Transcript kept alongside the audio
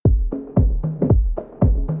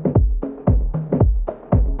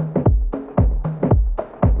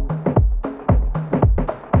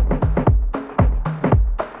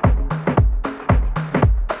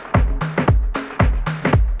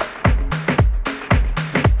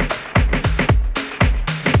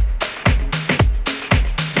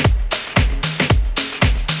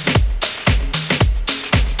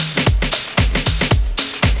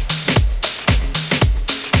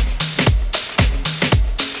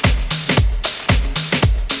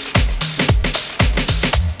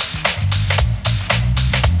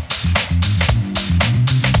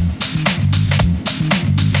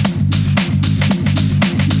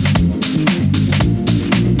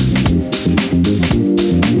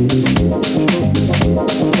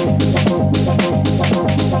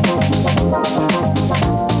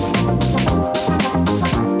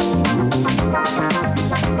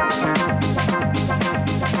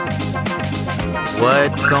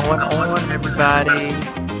going on, everybody?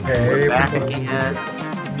 We're Hey, back everybody. again.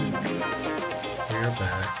 We're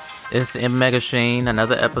back. It's M Megashine,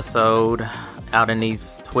 another episode out in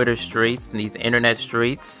these Twitter streets, and these internet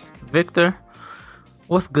streets. Victor,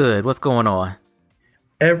 what's good? What's going on?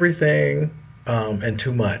 Everything and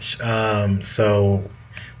too much. So,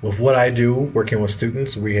 with what I do, working with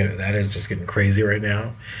students, that is just getting crazy right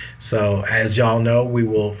now. So, as y'all know, we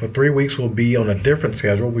will for 3 weeks we'll be on a different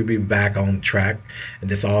schedule. We'll be back on track, and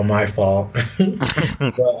it's all my fault.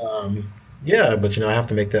 But yeah, but I have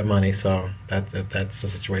to make that money, so that's the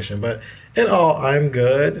situation. But in all, I'm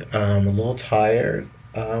good. A little tired,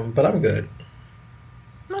 but I'm good.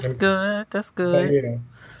 That's I'm, good. That's but good. yeah.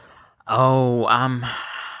 Oh, I'm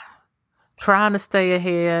trying to stay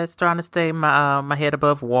ahead, trying to stay my head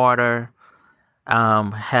above water.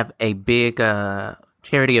 Have a big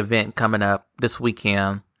charity event coming up this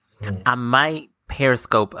weekend. I might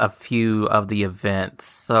periscope a few of the events,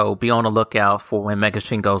 so be on the lookout for when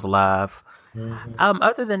Megastream goes live. Mhm.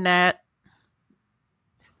 Other than that,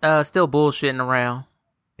 still bullshitting around,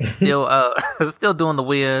 still still doing the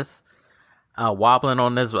whiz, wobbling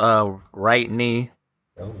on this right knee.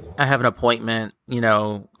 Oh. I have an appointment,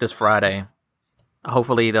 this Friday.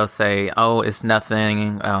 Hopefully they'll say, "Oh, it's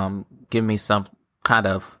nothing. Give me some kind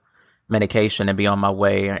of medication and be on my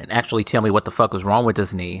way," and actually tell me what the fuck is wrong with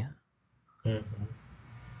this knee.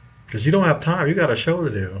 Because you don't have time. You got a show to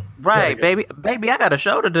do. You gotta Right, get. baby, I got a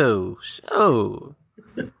show to do. Show.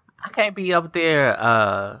 I can't be up there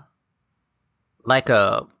like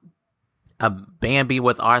a Bambi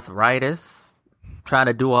with arthritis, trying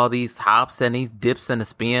to do all these hops and these dips and the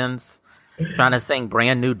spins, trying to sing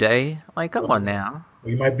 "Brand New Day." Like, come on now.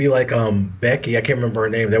 You might be like Becky. I can't remember her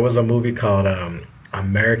name. There was a movie called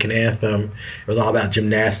American Anthem. It was all about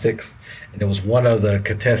gymnastics, and it was one of the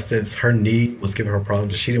contestants. Her knee was giving her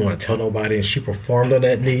problems. She didn't want to tell nobody, and she performed on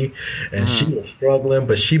that knee, and she Hmm. was struggling,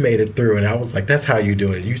 but she made it through. And I was like, "That's how you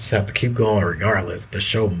do it. You just have to keep going, regardless. The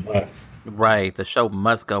show must." Right, the show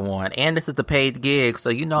must go on, and this is the paid gig, so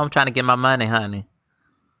I'm trying to get my money, honey.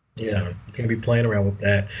 Yeah, you can't be playing around with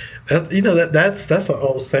that. That's an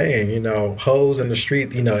old saying. Hoes in the street.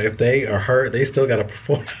 If they are hurt, they still got to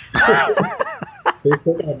perform. They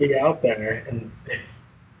still got to be out there and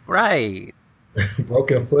Right,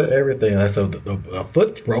 broken foot, everything. So the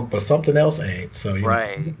foot's broke, but something else ain't. So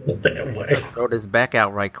right. that way. Throw this back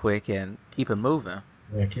out right quick and keep it moving.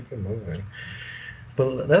 Yeah, keep it moving.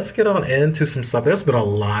 But let's get on into some stuff. There's been a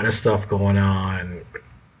lot of stuff going on,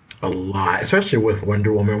 a lot, especially with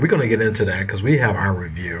Wonder Woman. We're going to get into that because we have our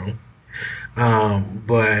review.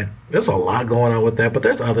 But there's a lot going on with that. But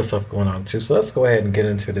there's other stuff going on too. So let's go ahead and get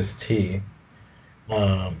into this tea.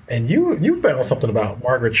 And you found something about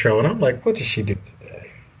Margaret Cho, and I'm like, what did she do today?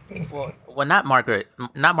 What is Well, not Margaret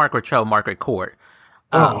Cho, Margaret Court.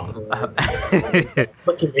 Oh, Um,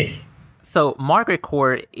 look at me. so Margaret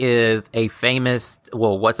Court is a famous,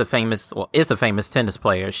 is a famous tennis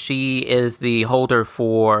player. She is the holder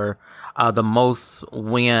for most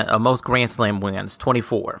Grand Slam wins,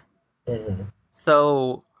 24. Mhm.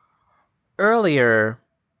 So earlier,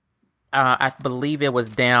 I believe it was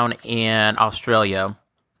down in Australia.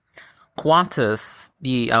 Qantas,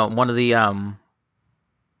 the one of the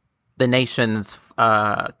nation's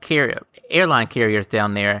airline carriers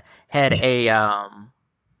down there, had a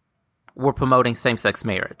were promoting same sex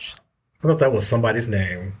marriage. I thought that was somebody's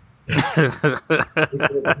name.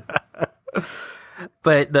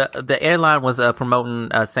 But the airline was promoting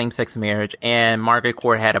same sex marriage, and Margaret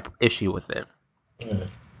Court had an issue with it. Mm.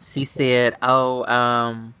 She said, "Oh,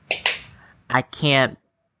 I can't.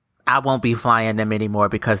 I won't be flying them anymore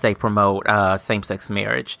because they promote same sex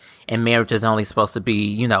marriage, and marriage is only supposed to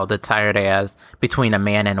be, the tired ass between a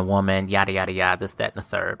man and a woman, yada yada yada, this, that, and the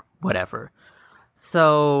third, whatever."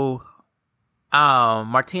 So,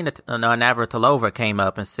 Martina Navratilova came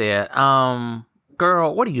up and said,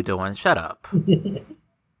 "Girl, what are you doing? Shut up."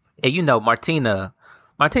 And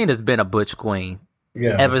Martina's been a butch queen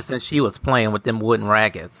Yeah, ever since she was playing with them wooden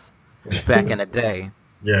rackets back in the day.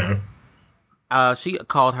 yeah. She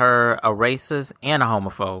called her a racist and a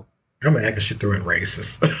homophobe. I'm gonna act she threw in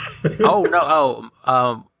racist. Oh no!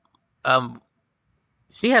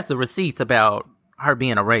 She has the receipts about her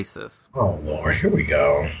being a racist, Oh Lord, here we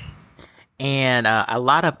go. and a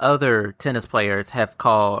lot of other tennis players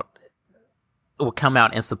will come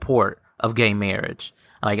out in support of gay marriage,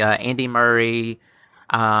 like Andy Murray,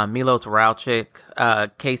 Milos Raonic,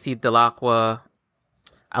 Casey Delacqua,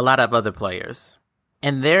 a lot of other players,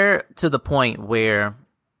 and they're to the point where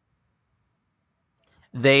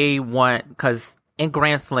they want, because in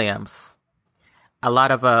Grand Slams, a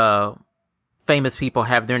lot of famous people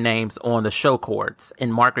have their names on the show courts.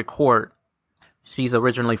 And Margaret Court, she's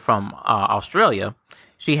originally from Australia.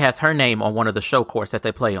 She has her name on one of the show courts that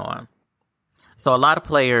they play on. So a lot of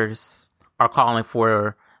players are calling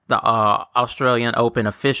for the Australian Open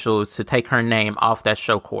officials to take her name off that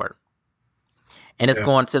show court. And it's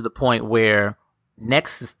going to the point where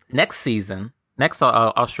next season, next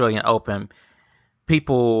Australian Open,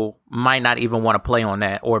 people might not even want to play on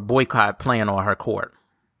that or boycott playing on her court.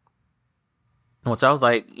 Which I was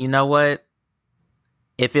like, you know what?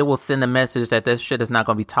 If it will send a message that this shit is not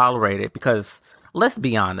going to be tolerated, because let's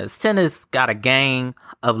be honest, tennis got a gang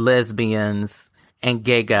of lesbians and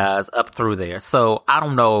gay guys up through there. So I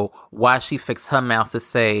don't know why she fixed her mouth to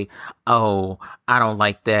say, oh, I don't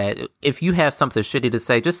like that. If you have something shitty to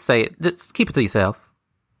say, just say it. Just keep it to yourself.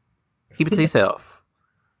 Keep it to yourself.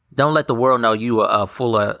 Don't let the world know you are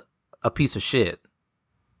full of a piece of shit.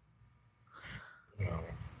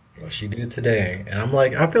 Well, she did it today. And I'm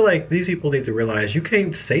like, I feel like these people need to realize you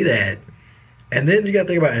can't say that. And then you got to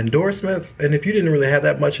think about endorsements. And if you didn't really have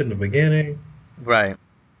that much in the beginning. Right.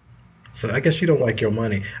 So I guess you don't like your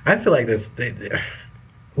money. I feel like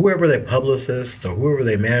whoever their publicists or whoever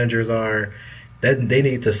their managers are, then they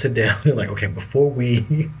need to sit down and like, okay, before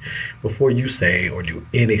you say or do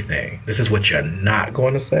anything, this is what you're not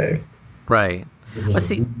going to say. Right. But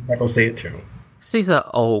see, you're not going to say it too.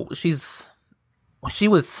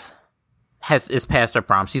 Is past her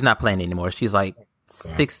prime. She's not playing anymore. She's like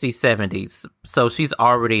 60, 70s. So she's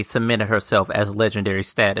already cemented herself as legendary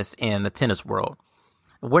status in the tennis world.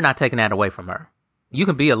 We're not taking that away from her. You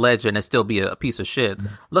can be a legend and still be a piece of shit.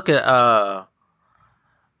 Look at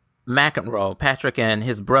McEnroe, Patrick and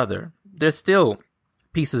his brother. They're still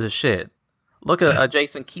pieces of shit. Look at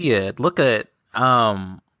Jason Kidd. Look at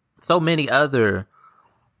so many other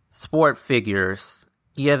sport figures.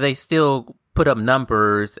 Yeah, they still put up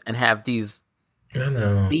numbers and have these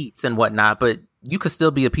beats and whatnot, but you could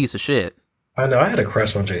still be a piece of shit. I know. I had a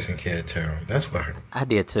crush on Jason Kidd too. That's what I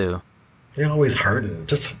did too. You're always hurting.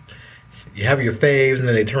 Just you have your faves, and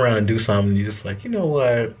then they turn around and do something. You're just like, you know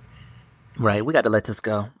what? Right. We got to let this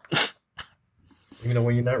go. You know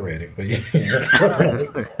when you're not ready, but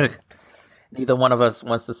yeah. Neither one of us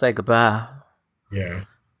wants to say goodbye. Yeah.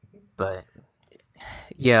 But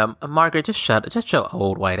yeah, Margaret, just shut your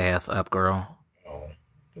old white ass up, girl. Oh,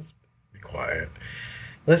 just be quiet.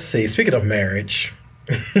 Let's see. Speaking of marriage,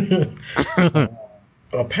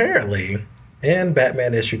 apparently, in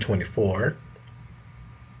Batman issue 24,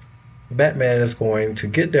 Batman is going to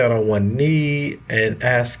get down on one knee and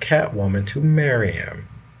ask Catwoman to marry him.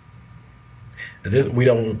 We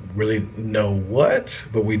don't really know what,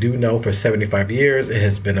 but we do know for 75 years it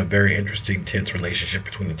has been a very interesting, tense relationship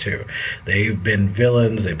between the two. They've been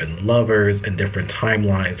villains, they've been lovers in different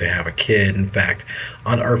timelines. They have a kid. In fact,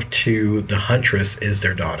 on Earth 2, the Huntress is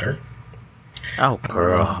their daughter. Oh,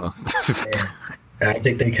 girl. And I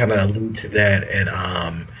think they kind of allude to that in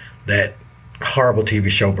that horrible TV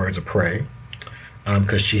show Birds of Prey,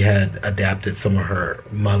 because she had adapted some of her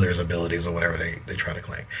mother's abilities or whatever they try to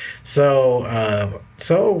claim. So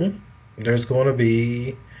there's going to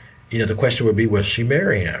be, the question would be, will she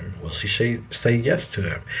marry him? Will she say yes to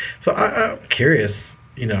him? So I'm curious,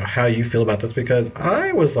 how you feel about this, because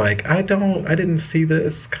I was like, I didn't see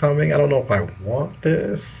this coming. I don't know if I want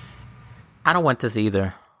this. I don't want this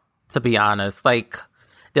either, to be honest. Like,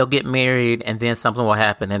 they'll get married and then something will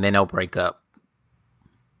happen and then they'll break up.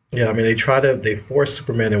 Yeah, I mean, they forced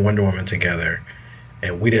Superman and Wonder Woman together,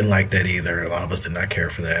 and we didn't like that either. A lot of us did not care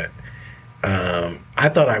for that. I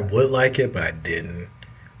thought I would like it, but I didn't.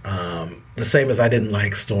 The same as I didn't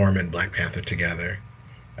like Storm and Black Panther together.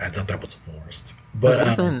 I thought that was forced.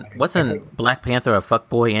 But wasn't Black Panther a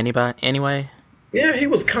fuckboy anyway? Yeah, he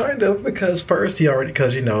was kind of, because first the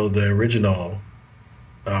original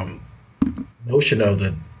notion of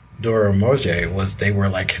the Dora Milaje was they were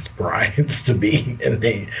like his brides to be, and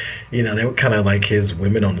they were kind of like his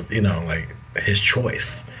women on like his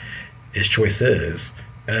choice. His choices.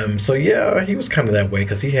 So yeah, he was kind of that way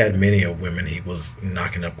because he had many of women he was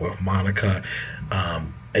knocking up with. Monica,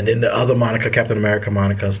 and then the other Monica, Captain America,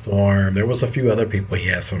 Monica, Storm. There was a few other people he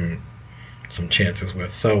had some chances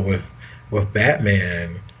with. So with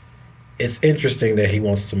Batman, it's interesting that he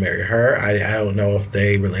wants to marry her. I don't know if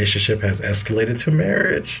their relationship has escalated to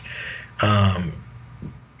marriage,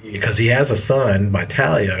 because he has a son by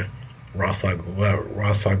Talia, Ra's al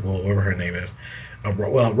Ghul, whatever her name is.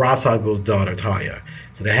 Ra's al Ghul's daughter, Talia.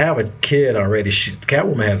 So they have a kid already.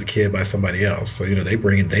 Catwoman has a kid by somebody else. So they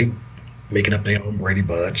making up their own Brady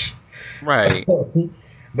Bunch, right?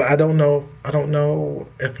 But I don't know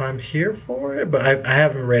if I'm here for it. But I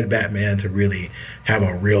haven't read Batman to really have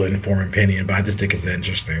a real informed opinion. But I just think it's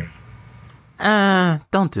interesting.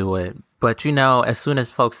 Don't do it. But as soon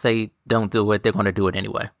as folks say don't do it, they're going to do it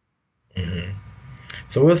anyway. Hmm.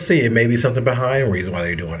 So we'll see. It may be something behind the reason why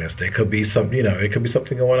they're doing this. There could be some, it could be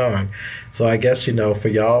something going on. So I guess, for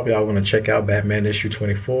y'all, if y'all want to check out Batman issue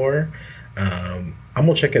 24, I'm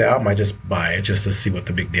gonna check it out. I might just buy it just to see what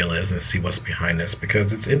the big deal is and see what's behind this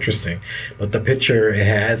because it's interesting. But the picture it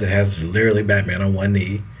has literally Batman on one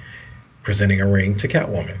knee presenting a ring to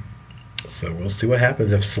Catwoman. So we'll see what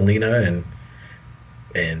happens if Selena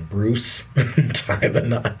and Bruce tie the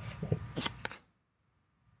knot.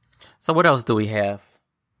 So what else do we have?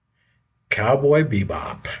 Cowboy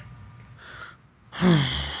Bebop.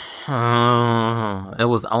 It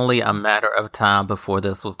was only a matter of time before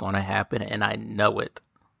this was going to happen, and I know it.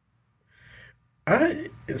 I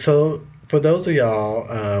so for those of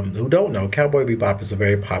y'all who don't know, Cowboy Bebop is a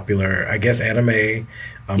very popular, I guess, anime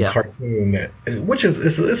Yeah. cartoon, which is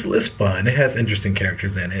it's fun. It has interesting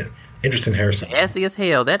characters in it, interesting hairstyles. Jazzy as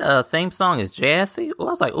hell. That theme song is jazzy. Ooh,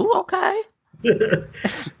 I was like, ooh, okay.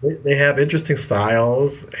 They have interesting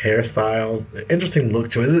styles, hairstyles, interesting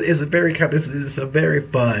look to it. It's a very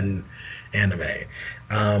fun anime.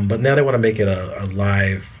 But now they want to make it a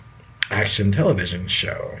live action television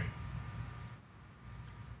show.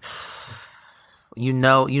 You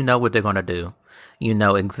know what they're gonna do. You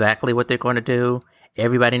know exactly what they're gonna do.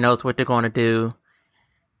 Everybody knows what they're gonna do,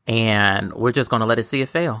 and we're just gonna let it see it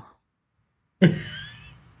fail.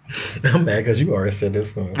 I'm mad because you already said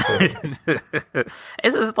this one.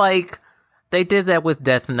 It's just like they did that with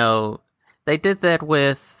Death Note. They did that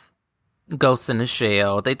with Ghost in the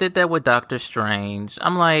Shell. They did that with Doctor Strange.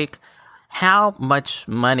 I'm like, how much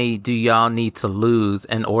money do y'all need to lose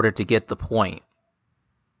in order to get the point?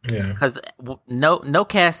 Yeah. Because no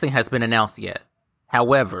casting has been announced yet.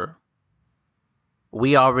 However,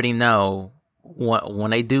 we already know when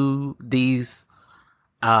they do these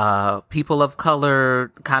people of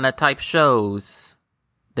color kind of type shows,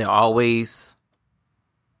 they always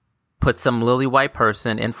put some lily white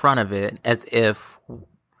person in front of it as if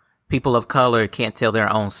people of color can't tell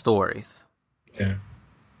their own stories. Yeah.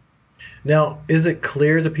 Now, is it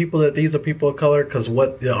clear to people that these are people of color? Because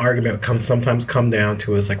what the argument sometimes come down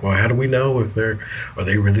to is like, well, how do we know if are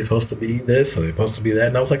they really supposed to be this? Are they supposed to be that?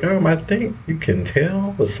 And I was like, I think you can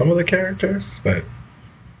tell with some of the characters, but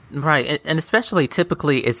Right, and especially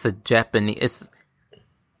typically it's a Japanese, it's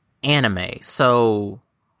anime, so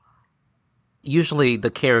usually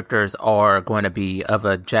the characters are going to be of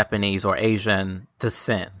a Japanese or Asian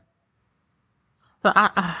descent. But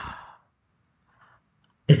I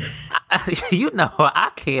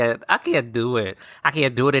can't do it. I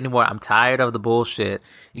can't do it anymore. I'm tired of the bullshit.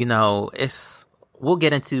 We'll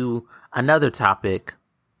get into another topic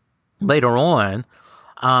later on,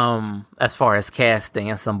 as far as casting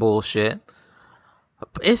and some bullshit.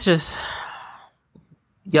 It's just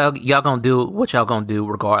y'all gonna do what y'all gonna do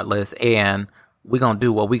regardless, and we gonna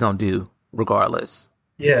do what we gonna do regardless.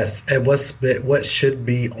 yes. And what should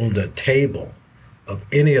be on the table of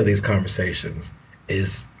any of these conversations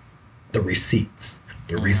is the receipts.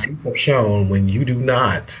 The Hmm. receipts have shown when you do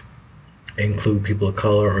not include people of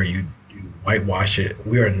color or you whitewash it,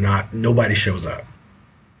 we are not. Nobody shows up.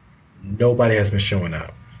 Nobody has been showing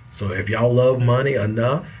up. So if y'all love money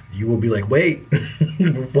enough, you will be like, wait,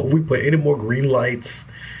 before we put any more green lights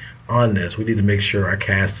on this, we need to make sure our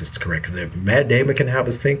cast is correct. Because if Matt Damon can have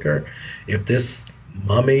a stinker, if this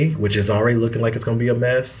Mummy, which is already looking like it's going to be a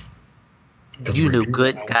mess, because the You knew reviews,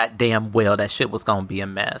 good goddamn well that shit was gonna be a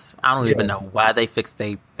mess. I don't even yes, know why they fixed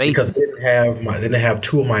their because faces. they didn't have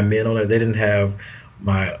two of my men on it. They didn't have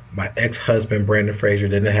my ex husband Brandon Fraser.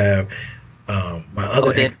 They didn't have my other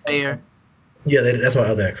Odette ex husband. Fair. Yeah, that's my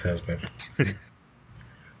other ex husband.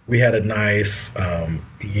 We had a nice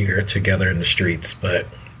year together in the streets, but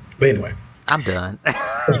anyway, I'm done.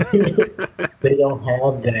 they don't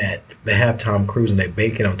have that. They have Tom Cruise and they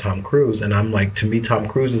bake it on Tom Cruise, and I'm like, to me, Tom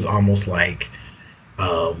Cruise is almost like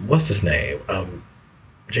what's his name,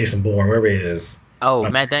 Jason Bourne, wherever he is. Oh,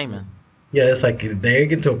 Um, Matt Damon. yeah, it's like they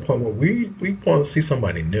get to a point where we want to see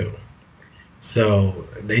somebody new. So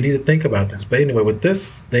they need to think about this. But anyway, with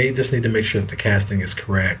this, they just need to make sure that the casting is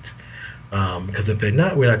correct. Because if they're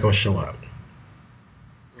not, we're not going to show up.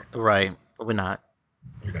 Right. We're not.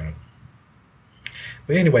 You know.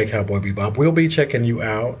 But anyway, Cowboy Bebop, we'll be checking you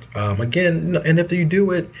out again. And if you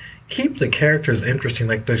do it, keep the characters interesting,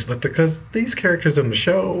 because these characters in the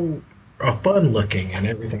show are fun looking and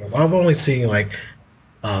everything else. I've only seen like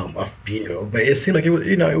a few, but it seemed like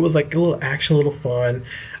it was like a little action, a little fun.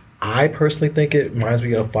 I personally think it reminds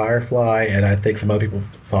me of Firefly, and I think some other people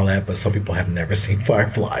saw that, but some people have never seen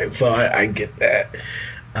Firefly, so I get that.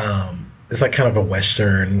 It's like kind of a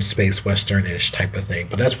western, space western-ish type of thing,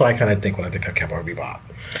 but that's what I kind of think when I think of Cowboy Bebop.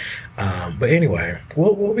 But anyway,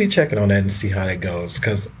 we'll be checking on that and see how that goes.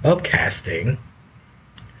 Because of casting,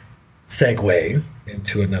 segue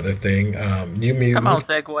into another thing. New Come on, Mutants,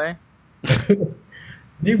 Segway.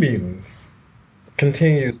 New Mutants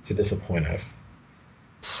continues to disappoint us.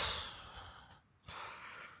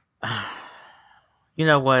 You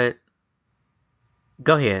know what?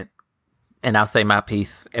 Go ahead, and I'll say my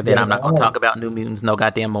piece, and then Yeah, I'm not going to talk about New Mutants no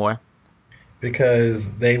goddamn more. because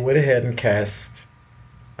they went ahead and cast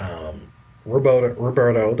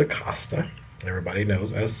Roberto da Costa. Everybody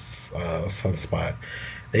knows as Sunspot.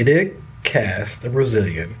 They did cast a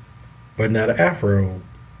Brazilian, but not an Afro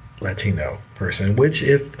Latino person. Which,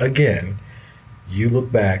 if again you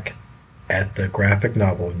look back at the graphic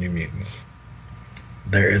novel New Mutants,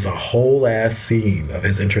 there is a whole ass scene of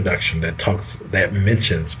his introduction that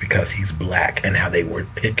mentions because he's black and how they were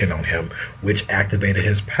picking on him, which activated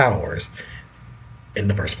his powers in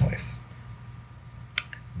the first place.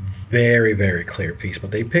 Very, very clear piece,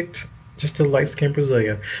 but they picked just a light skinned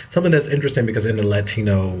Brazilian. Something that's interesting because in the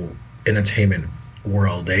Latino entertainment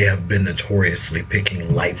world, they have been notoriously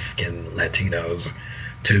picking light skinned Latinos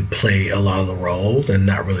to play a lot of the roles and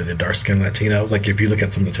not really the dark skinned Latinos. Like if you look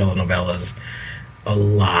at some of the telenovelas, a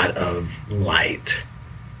lot of light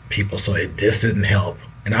people, so this didn't help.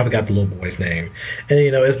 And I forgot the little boy's name. And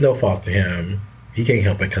it's no fault to him. He can't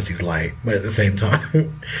help it because he's light. But at the same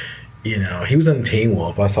time, he was in Teen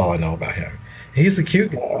Wolf. That's all I know about him. He's a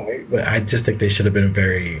cute guy, but I just think they should have been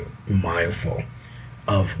very mindful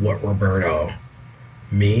of what Roberto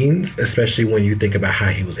means, especially when you think about how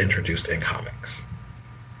he was introduced in comics.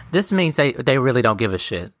 This means they really don't give a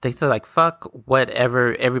shit. They say like, fuck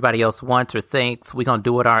whatever everybody else wants or thinks. We gonna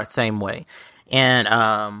do it our same way. And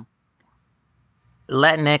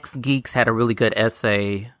Latinx Geeks had a really good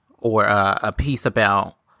essay or a piece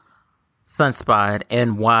about Sunspot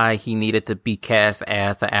and why he needed to be cast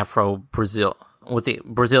as an was it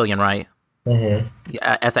Brazilian, right? Mm-hmm.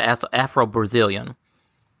 Yeah, as an Afro Brazilian.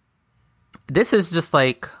 This is just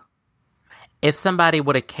like if somebody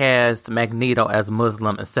would have cast Magneto as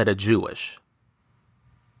Muslim instead of Jewish.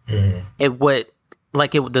 Mm-hmm.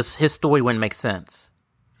 His story wouldn't make sense.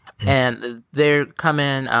 Mm-hmm. And they're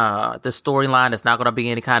coming, the storyline is not going to be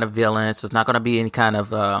any kind of villains. It's not going to be any kind of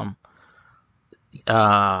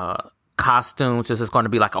costumes. It's just going to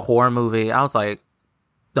be like a horror movie. I was like,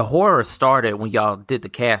 the horror started when y'all did the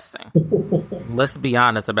casting. Let's be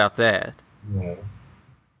honest about that. Yeah.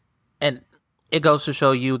 And it goes to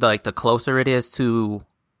show you, like, the closer it is to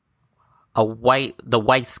the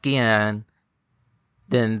white skin,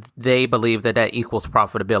 then they believe that equals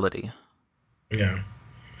profitability. Yeah.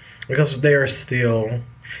 Because they are still,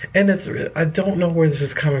 and I don't know where this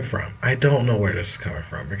is coming from. I don't know where this is coming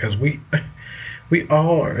from because we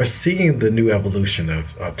all are seeing the new evolution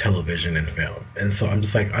of television and film. And so I'm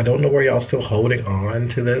just like, I don't know where y'all still holding on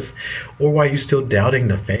to this or why you still doubting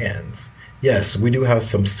the fans. Yes, we do have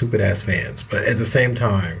some stupid ass fans, but at the same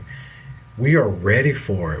time, we are ready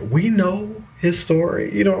for it. We know his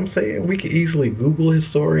story, you know what I'm saying? We can easily Google his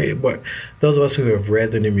story, but those of us who have read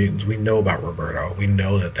The New Mutants, we know about Roberto. We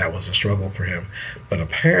know that was a struggle for him. But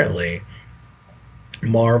apparently,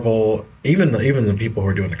 Marvel, even the people who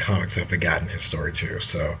are doing the comics have forgotten his story too.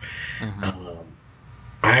 So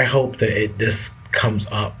I hope that this comes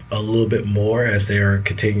up a little bit more as they're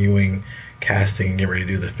continuing casting and getting ready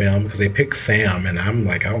to do the film because they picked Sam and I'm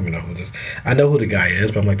like, I don't even know who this. I know who the guy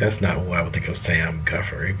is, but I'm like, that's not who I would think of Sam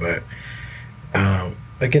Guthrie. But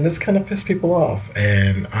again, this kind of pissed people off,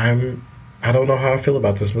 and I don't know how I feel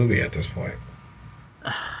about this movie at this point.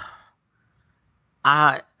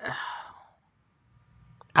 I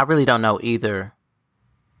really don't know either.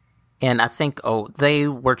 And I think they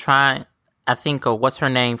were trying. I think what's her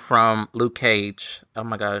name from Luke Cage? Oh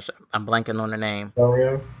my gosh, I'm blanking on her name.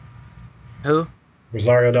 Rosario? Who?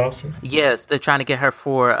 Rosario Dawson? Yes, they're trying to get her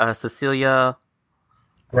for Cecilia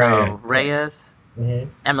Reyes. Mm-hmm.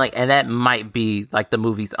 I'm like, and that might be like the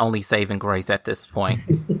movie's only saving grace at this point.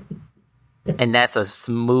 And that's a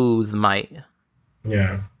smooth might.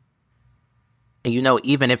 Yeah. And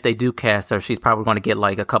even if they do cast her, she's probably going to get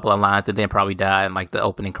like a couple of lines and then probably die in like the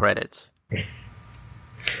opening credits.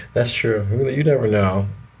 That's true. You never know.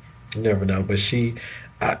 You never know. But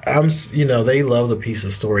I'm they love to piece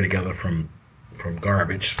a story together from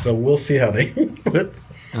garbage. So we'll see how they put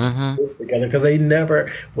this together. Because they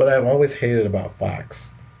never. What I've always hated about Fox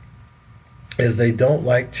is they don't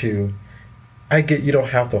like to. I get you don't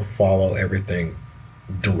have to follow everything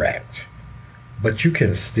direct, but you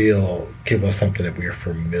can still give us something that we're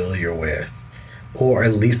familiar with, or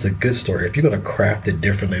at least a good story. If you're going to craft it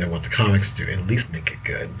differently than what the comics do, at least make it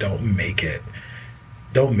good. Don't make it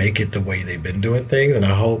the way they've been doing things. And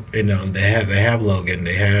I hope they have Logan,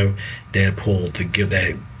 they have Deadpool to give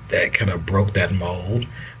that kind of broke that mold,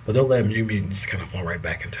 but don't let New Mutants kind of fall right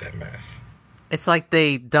back into that mess. It's like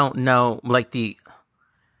they don't know, like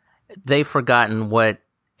they've forgotten what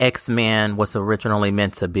X-Men was originally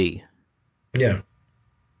meant to be. Yeah.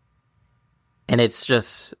 And it's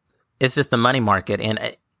just a money market,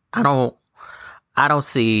 and I don't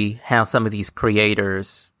see how some of these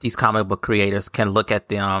creators, these comic book creators, can look at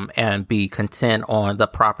them and be content on the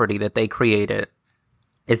property that they created.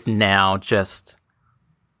 It's now just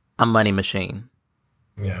a money machine.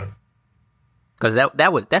 Yeah. Because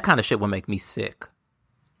that kind of shit would make me sick.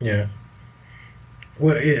 Yeah.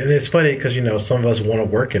 Well, and it's funny because some of us want to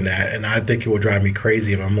work in that, and I think it would drive me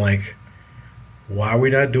crazy if I'm like, why are we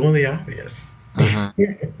not doing the obvious?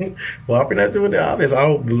 Mm-hmm. Why are we not doing the obvious?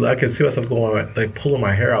 I can see myself going like pulling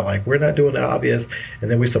my hair out, like we're not doing the obvious, and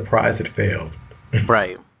then we're surprised it failed.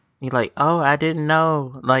 Right? You're like, oh, I didn't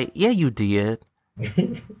know. Like, yeah, you did.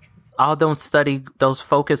 All those those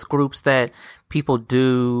focus groups that people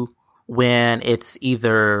do when it's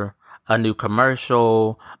either a new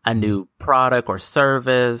commercial, a new product or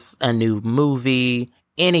service, a new movie,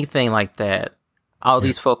 anything like that. All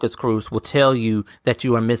these focus groups will tell you that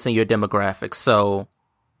you are missing your demographics. So,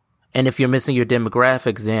 and if you're missing your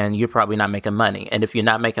demographics, then you're probably not making money. And if you're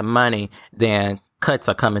not making money, then cuts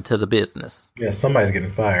are coming to the business. Yeah, somebody's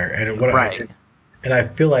getting fired, Right. And I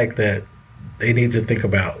feel like that they need to think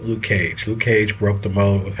about Luke Cage. Luke Cage broke the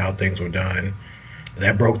mold with how things were done.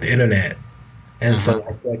 That broke the internet, and so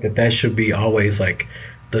I feel like that should be always like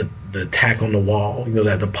the tack on the wall.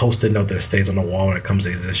 That the post-it note that stays on the wall when it comes to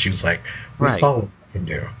these issues. Like we Right. saw what we can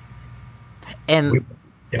do. And We,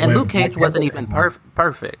 and when Luke Cage Black wasn't Panther even came out,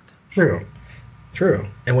 perfect. true, true.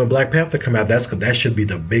 And when Black Panther come out, that should be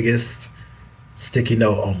the biggest sticky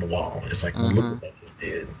note on the wall. It's like, well, look Hmm. what that just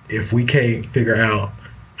did. If we can't figure out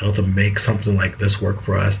how to make something like this work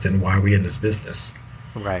for us, then why are we in this business?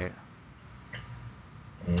 Right.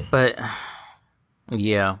 But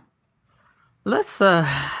yeah, let's.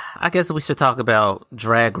 I guess we should talk about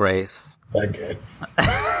Drag Race. Okay.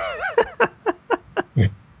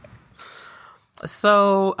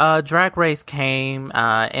 So, Drag Race came,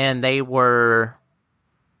 and they were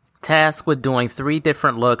tasked with doing 3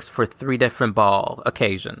 different looks for 3 different ball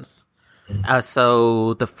occasions.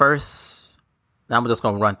 So the first, I'm just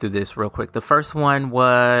going to run through this real quick. The first one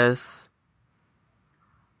was,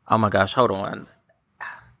 oh my gosh, hold on.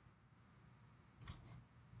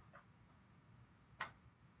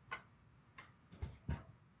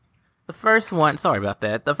 The first one, sorry about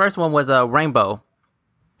that. The first one was a rainbow.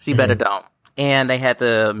 She better don't. And they had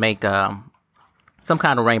to make some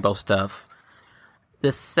kind of rainbow stuff.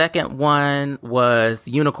 The second one was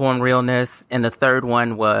unicorn realness, and the third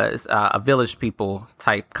one was a village people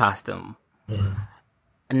type costume.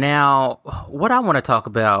 Now, what I want to talk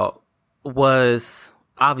about was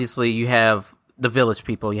obviously you have the village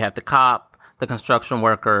people. You have the cop, the construction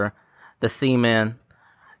worker, the seaman,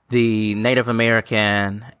 the Native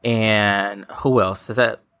American, and who else?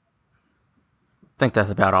 I think that's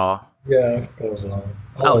about all. Yeah, that was long.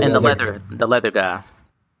 Oh, and the leather guy.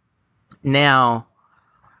 Now,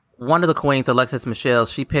 one of the queens, Alexis Michelle,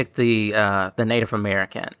 she picked the Native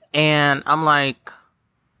American, and I'm like,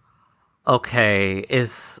 okay,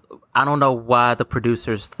 I don't know why the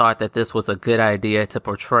producers thought that this was a good idea to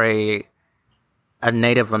portray a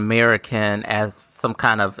Native American as some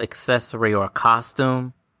kind of accessory or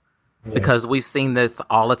costume, because we've seen this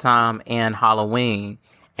all the time in Halloween,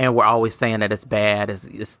 and we're always saying that it's bad,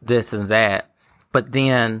 it's this and that. But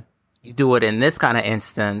then you do it in this kind of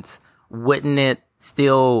instance, wouldn't it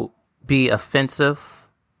still be offensive,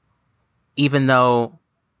 even though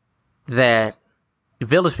that the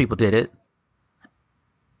village people did it?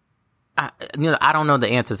 I don't know the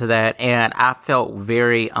answer to that, and I felt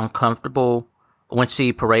very uncomfortable when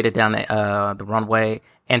she paraded down the runway,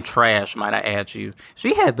 and trash, might I add you.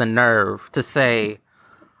 She had the nerve to say,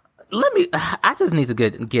 I just need to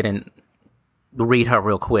get in, read her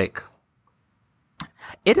real quick.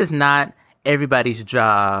 It is not everybody's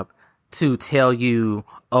job to tell you,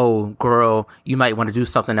 oh, girl, you might want to do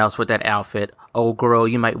something else with that outfit. Oh, girl,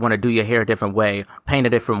 you might want to do your hair a different way, paint a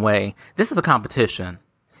different way. This is a competition.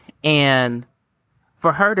 And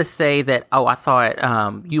for her to say that, oh, I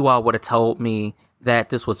thought you all would have told me that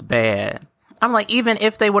this was bad. I'm like, even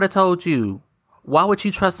if they would have told you, why would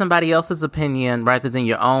you trust somebody else's opinion rather than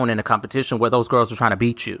your own in a competition where those girls are trying to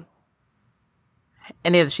beat you?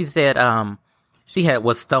 And then she said, she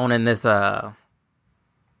was stoning this, I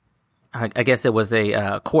guess it was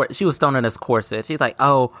a she was stoning this corset. She's like,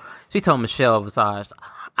 oh, she told Michelle Visage,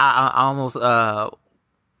 I almost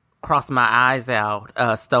crossed my eyes out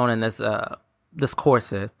stoning this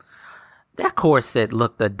corset. That corset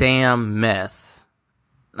looked a damn mess.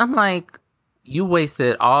 I'm like, you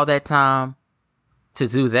wasted all that time to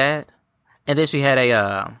do that? And then she had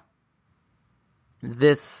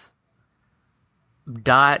this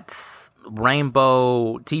dots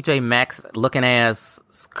rainbow TJ Maxx looking ass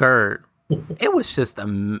skirt. It was just a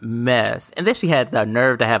mess. And then she had the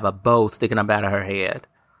nerve to have a bow sticking up out of her head.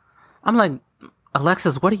 I'm like,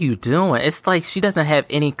 Alexis, what are you doing? It's like she doesn't have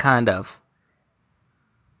any kind of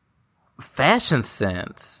fashion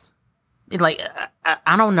sense. Like,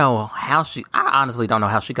 I don't know how I honestly don't know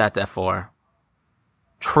how she got that far.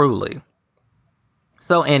 Truly.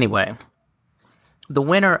 So anyway, the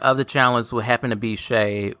winner of the challenge would happen to be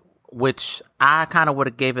Shay, which I kind of would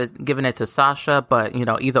have given it to Sasha, but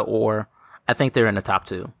either or, I think they're in the top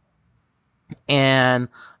two. And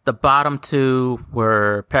the bottom two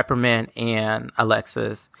were Peppermint and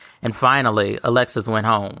Alexis. And finally, Alexis went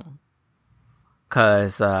home.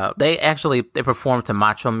 Because they performed to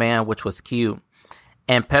Macho Man, which was cute.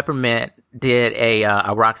 And Peppermint did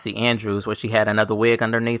a Roxy Andrews, where she had another wig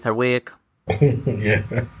underneath her wig. Yeah.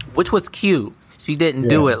 Which was cute. She didn't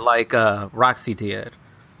do it like Roxy did.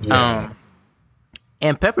 Yeah.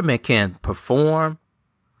 And Peppermint can perform.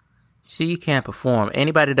 She can perform.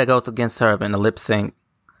 Anybody that goes against her in the lip sync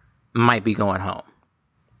might be going home.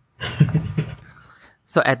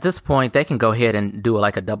 So at this point, they can go ahead and do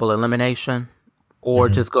like a double elimination. Or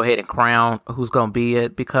just go ahead and crown who's gonna be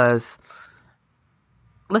it, because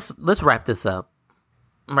let's wrap this up.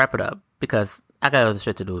 Wrap it up, because I got other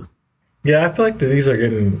shit to do. Yeah, I feel like these are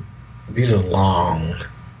long.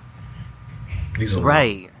 These are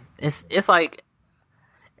right. Long. It's like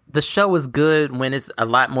the show is good when it's a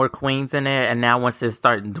lot more queens in there, and now once it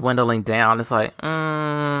starts dwindling down, it's like,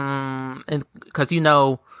 and because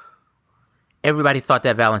everybody thought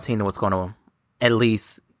that Valentina was gonna at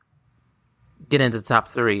least get into the top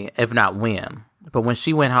three, if not win. But when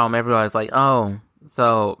she went home, everybody was like, oh,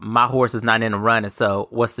 so my horse is not in the running, so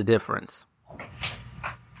what's the difference?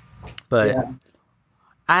 But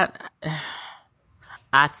I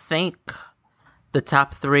think the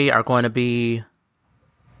top three are going to be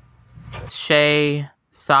Shay,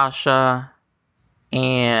 Sasha,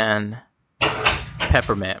 and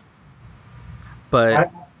Peppermint.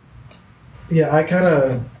 But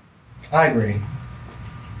I agree.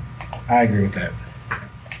 I agree with that.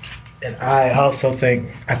 And I also feel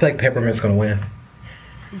like Peppermint's going to win.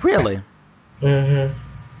 Really? Mm-hmm.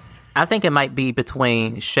 I think it might be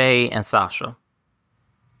between Shay and Sasha.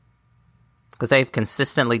 Because they've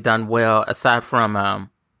consistently done well, aside from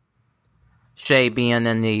Shay being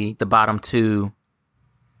in the bottom two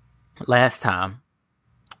last time.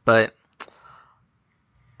 But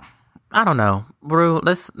I don't know. Rue,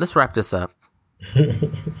 let's wrap this up.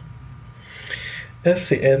 Let's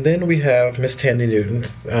see, and then we have Miss Tandy Newton,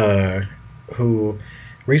 who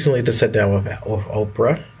recently just sat down with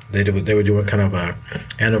Oprah. They were doing kind of a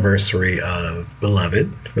anniversary of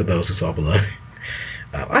Beloved. For those who saw Beloved,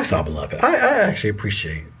 I saw Beloved. I actually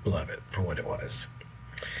appreciate Beloved for what it was.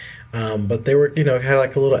 But they were, had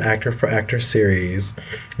like a little actor for actor series.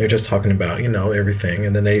 They're just talking about, everything,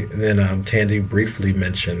 and then Tandy briefly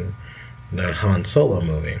mentioned the Han Solo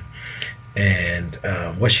movie, and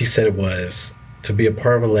what she said was, to be a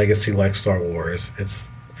part of a legacy like Star Wars, it's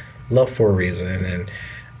love for a reason.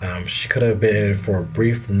 And she could have been in it for a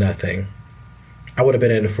brief nothing. I would have been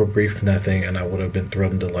in it for a brief nothing, and I would have been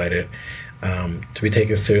thrilled and delighted to be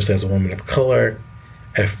taken seriously as a woman of color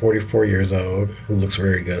at 44 years old, who looks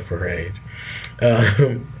very good for her age.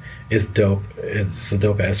 It's dope. It's a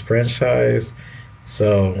dope-ass franchise.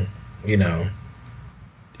 So,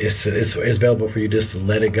 it's available for you just to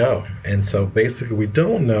let it go. And so basically we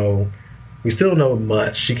still don't know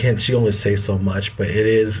much. She only says so much, but it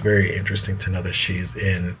is very interesting to know that she's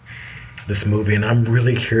in this movie, and I'm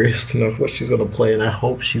really curious to know what she's going to play, and I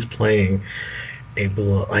hope she's playing a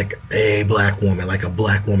black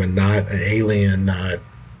woman, not an alien, not...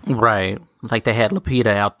 Right. Like they had Lupita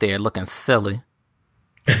out there looking silly.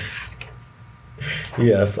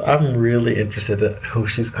 Yes, I'm really interested in who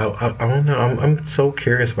she's... I don't know. I'm so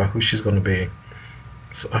curious about who she's going to be.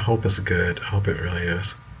 So I hope it's good. I hope it really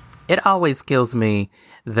is. It always kills me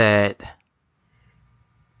that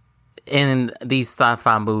in these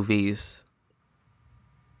sci-fi movies,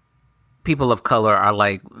 people of color are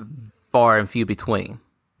like far and few between.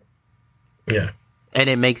 Yeah. And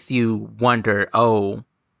it makes you wonder,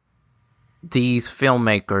 these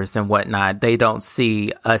filmmakers and whatnot, they don't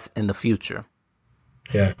see us in the future.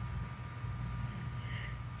 Yeah.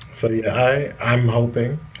 So yeah, I'm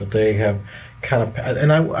hoping that they have kind of,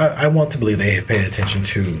 and I want to believe they have paid attention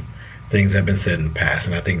to things that have been said in the past,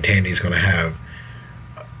 and I think Tandy's going to have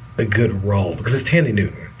a good role because it's Tandy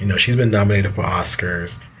Newton. You know, she's been nominated for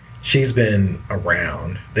Oscars. She's been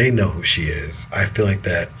around. They know who she is. I feel like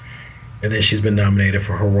that, and then she's been nominated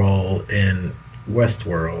for her role in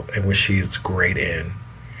Westworld, and which she's great in.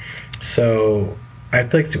 So I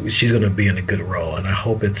think she's going to be in a good role, and I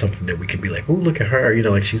hope it's something that we can be like, "Oh, look at her!" You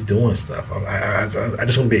know, like she's doing stuff. I just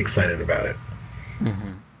want to be excited about it.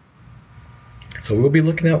 Hmm. So we'll be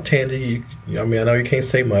looking out, Tandy. I mean, I know you can't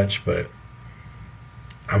say much, but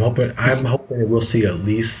I'm hoping that we'll see at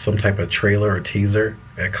least some type of trailer or teaser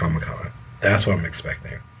at Comic Con. That's what I'm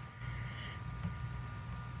expecting.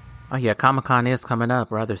 Oh yeah, Comic-Con is coming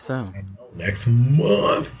up rather soon. I know next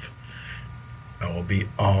month I will be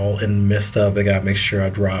all in the midst of it. I gotta make sure I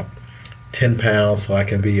drop 10 pounds so I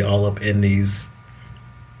can be all up in these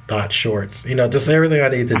thought shorts. You know, just everything I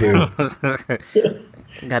need to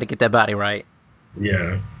do. Got to get that body right.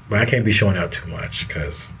 Yeah, but I can't be showing out too much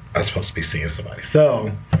because I'm supposed to be seeing somebody.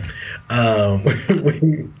 So, um,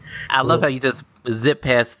 we, I love how you just zip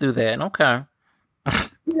past through that. Okay.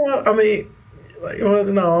 yeah, I mean, like, well,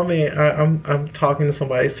 no, I mean, I'm talking to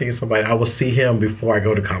somebody, seeing somebody. I will see him before I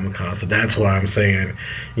go to Comic Con, so that's why I'm saying,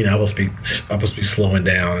 you know, I must be slowing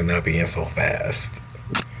down and not being so fast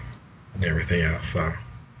and everything else. So,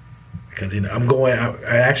 because you know, I'm going.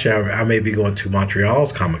 I may be going to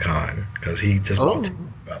Montreal's Comic Con because he just Oh. talked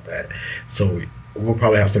about that. So we'll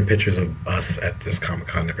probably have some pictures of us at this Comic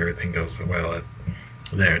Con if everything goes well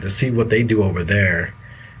there to see what they do over there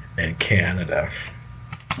in Canada.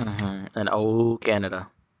 And old Canada.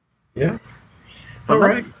 Yeah. But All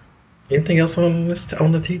right. let's. Anything else on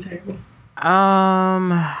the tea table?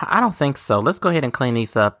 I don't think so. Let's go ahead and clean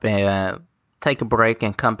these up and take a break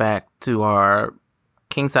and come back to our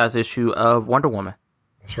king size issue of Wonder Woman.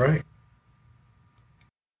 That's right.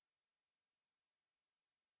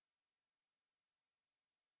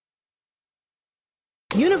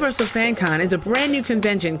 Universal FanCon is a brand new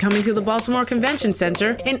convention coming to the Baltimore Convention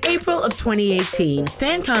Center in April of 2018.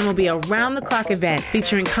 FanCon will be a round-the-clock event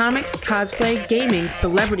featuring comics, cosplay, gaming,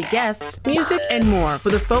 celebrity guests, music, and more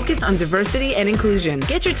with a focus on diversity and inclusion.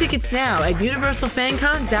 Get your tickets now at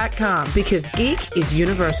universalfancon.com because geek is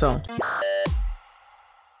universal.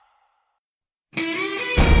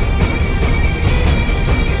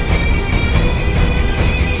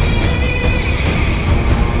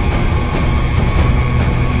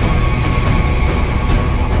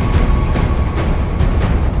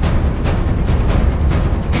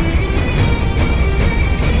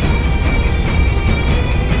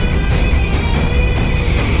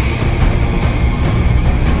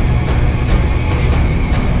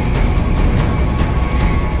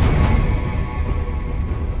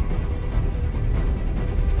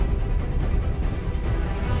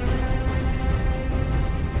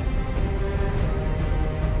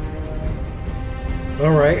 All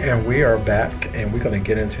right, and we are back, and we're going to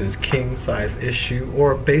get into this king size issue,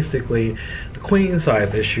 or basically the queen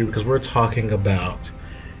size issue, because we're talking about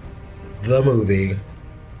the movie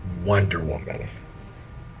Wonder Woman.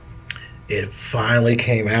 It finally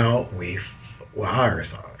came out. Well, I already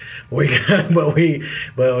saw it.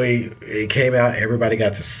 It came out. Everybody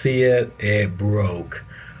got to see it. It broke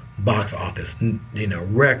box office,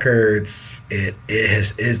 records.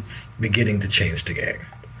 It's beginning to change the game.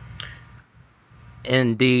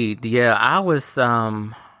 Indeed, yeah. I was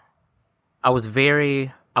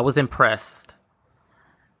impressed.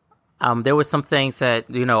 There were some things that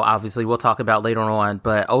obviously we'll talk about later on,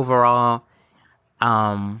 but overall,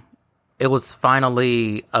 it was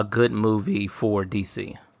finally a good movie for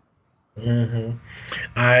DC. hmm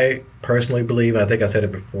I personally believe, I think I said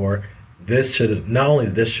it before, this should have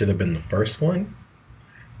been the first one,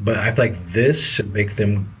 but I feel like this should make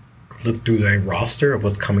them look through their roster of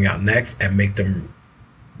what's coming out next and make them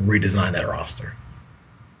redesign that roster.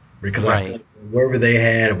 Because I feel Right. like wherever they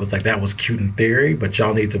had, it was like that was cute in theory, but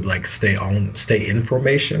y'all need to like stay in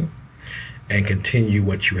formation and continue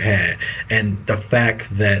what you had. And the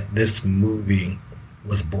fact that this movie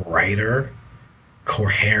was brighter,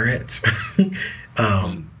 coherent,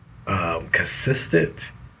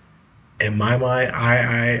 consistent. In my mind,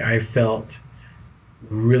 I felt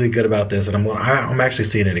really good about this, and I'm actually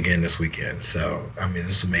seeing it again this weekend. So I mean,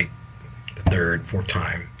 this will make the third, fourth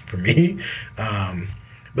time for me.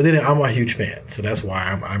 But then I'm a huge fan, so that's why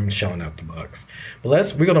I'm showing up the Bucks.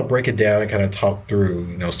 But we're gonna break it down and kind of talk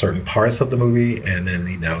through certain parts of the movie, and then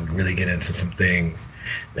really get into some things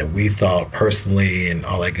that we thought personally and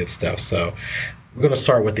all that good stuff. So we're gonna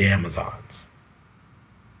start with the Amazons.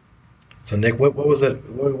 So Nick, what was it?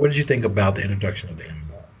 What did you think about the introduction of the Amazons?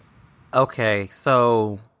 Okay,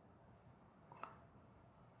 so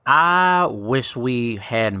I wish we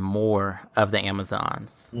had more of the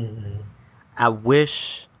Amazons. I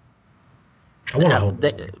wish. I want to hope.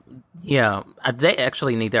 They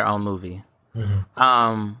actually need their own movie.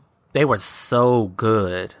 They were so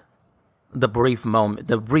good. The brief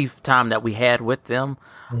time that we had with them,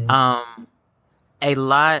 a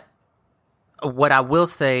lot. What I will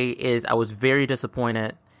say is, I was very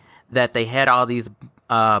disappointed that they had all these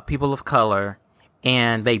people of color,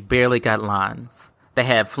 and they barely got lines. They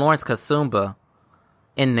had Florence Kasumba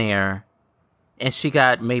in there, and she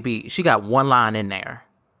got one line in there,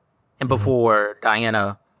 and before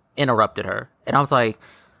Diana interrupted her, and I was like,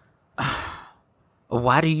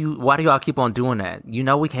 why do y'all keep on doing that?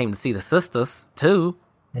 We came to see the sisters too,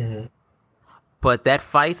 but that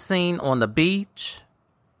fight scene on the beach,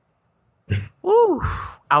 woo!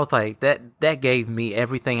 I was like, that gave me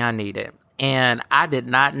everything I needed, and I did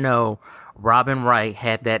not know Robin Wright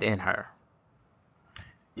had that in her.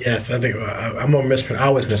 Yes, I think I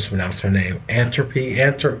always mispronounce her name. I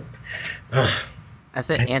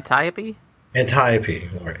said Antiope? Antiope,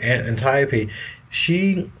 or Antiope.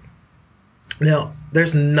 Now,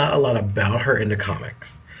 there's not a lot about her in the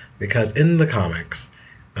comics, because in the comics,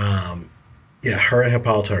 her and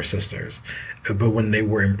Hippolyta are sisters. But when they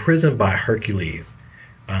were imprisoned by Hercules,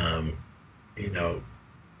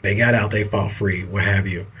 they got out, they fought free, what have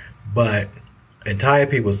you. But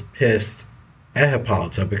Antiope was pissed at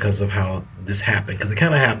Hippolyta because of how this happened, because it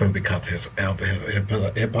kind of happened because of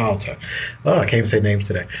Hippolyta. Oh, I can't even say names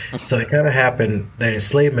today. So it kind of happened, the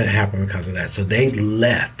enslavement happened because of that. So they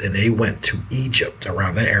left and they went to Egypt,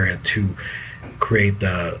 around that area, to create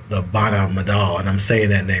the Bana Madal. And I'm saying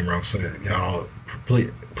that name wrong, so y'all,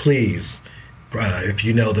 please, if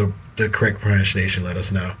you know the correct pronunciation, let us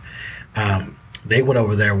know. They went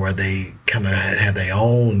over there where they kind of had their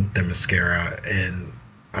own Themyscira in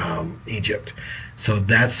Egypt. So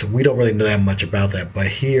we don't really know that much about that, but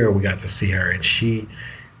here we got to see her, and she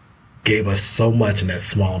gave us so much in that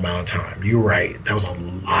small amount of time. You're right, that was a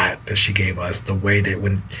lot that she gave us. The way that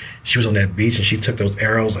when she was on that beach and she took those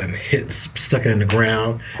arrows and stuck it in the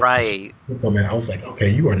ground, right? I mean, I was like, okay,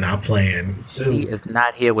 you are not playing. She is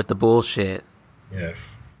not here with the bullshit. Yes.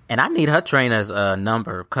 And I need her trainer's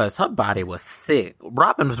number, because her body was sick.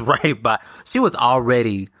 Robin was right, but she was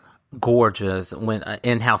already gorgeous when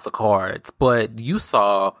in House of Cards, but you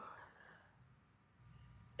saw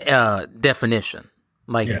definition,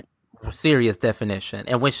 serious definition.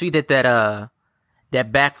 And when she did that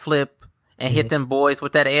backflip and hit them boys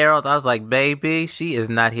with that arrows, I was like, baby, she is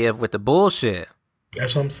not here with the bullshit.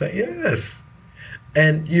 That's what I'm saying. Yes.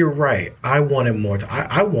 And you're right. I wanted more.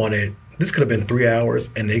 I wanted, this could have been 3 hours,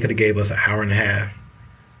 and they could have gave us an hour and a half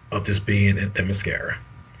of just being at Themyscira.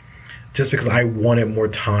 Just because I wanted more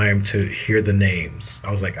time to hear the names.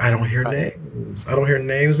 I was like, I don't hear names. I don't hear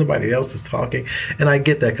names. Somebody else is talking. And I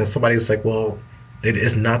get that, because somebody was like, well,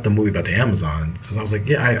 it's not the movie about the Amazon. So I was like,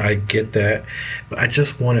 yeah, I get that. But I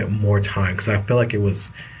just wanted more time, because I feel like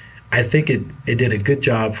I think it did a good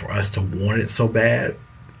job for us to want it so bad,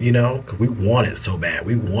 because we want it so bad.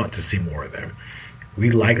 We want to see more of them.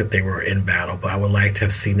 We like that they were in battle, but I would like to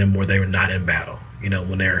have seen them where they were not in battle.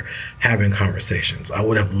 When they're having conversations. I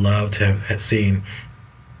would have loved to have seen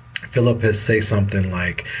Philippa say something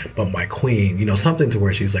like, but my queen, something to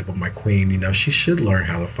where she's like, but my queen, she should learn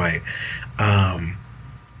how to fight. I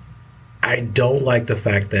don't like the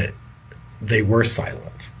fact that they were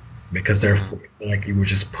silent, because they're like, you were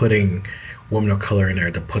just putting women of color in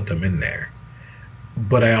there to put them in there.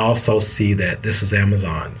 But I also see that this is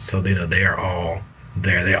Amazon, so they are all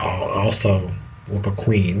there. They all also, with a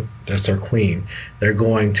queen, that's their queen, they're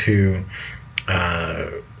going to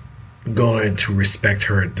respect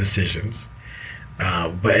her decisions.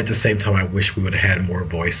 But at the same time, I wish we would have had more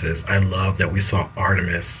voices. I love that we saw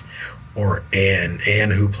Artemis, or Anne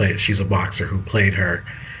she's a boxer, who played her.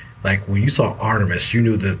 Like, when you saw Artemis, you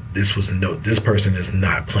knew that this person is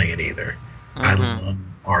not playing either. I love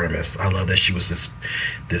Artemis. I love that she was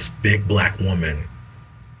this big black woman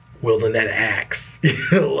wielding that axe,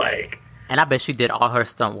 And I bet she did all her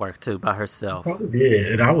stunt work too by herself. Probably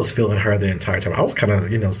did, and I was feeling her the entire time. I was kind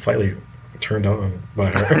of, slightly turned on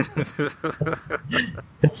by her.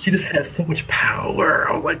 She just has so much power.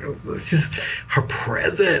 I was like, it's just her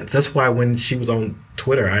presence. That's why when she was on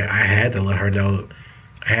Twitter, I had to let her know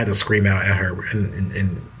I had to scream out at her,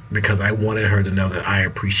 and because I wanted her to know that I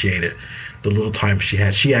appreciated the little time she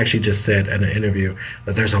had. She actually just said in an interview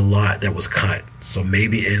that there's a lot that was cut. So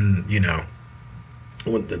maybe in,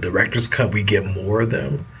 when the director's cut, we get more of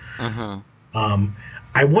them.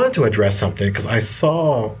 I wanted to address something because I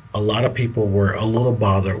saw a lot of people were a little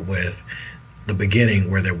bothered with the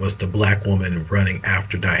beginning where there was the black woman running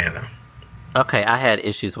after Diana. Okay, I had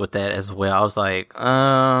issues with that as well. I was like,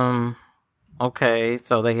 okay,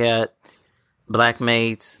 so they had black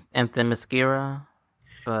maids and Themyscira.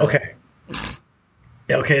 But... Okay.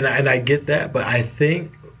 Okay, and I get that, but I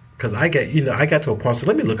think because I got to a point. So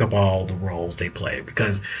let me look up all the roles they play,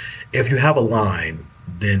 because if you have a line,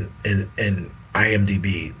 then in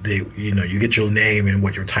IMDb, you get your name and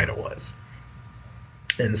what your title was.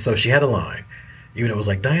 And so she had a line, it was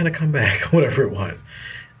like Diana, come back, whatever it was.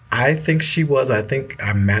 I think she was. I think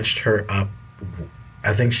I matched her up.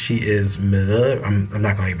 I think she is. I'm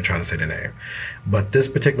not going to even try to say the name, but this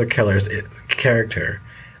particular character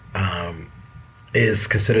is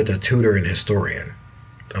considered the tutor and historian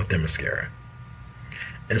of Themyscira.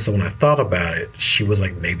 And so when I thought about it, she was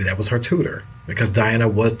like, maybe that was her tutor, because Diana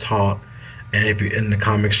was taught, and if you in the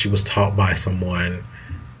comics, she was taught by someone,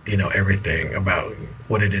 everything about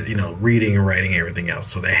what it is, reading and writing, everything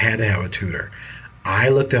else. So they had to have a tutor. I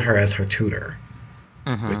looked at her as her tutor.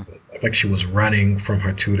 Like she was running from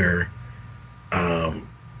her tutor.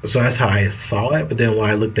 So that's how I saw it. But then when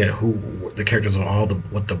I looked at who the characters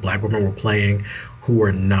of what the black women were playing, who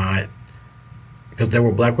were not, because there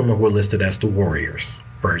were black women who were listed as the warriors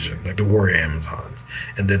version, like the warrior Amazons,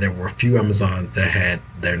 and then there were a few Amazons that had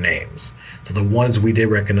their names. So the ones we did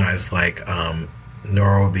recognize, like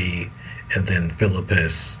Nairobi, and then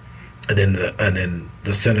Philippus, and then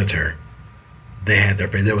the senator, they had their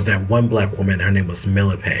face. There was that one black woman, her name was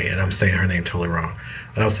Milipe, and I'm saying her name totally wrong.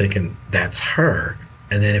 And I was thinking, that's her.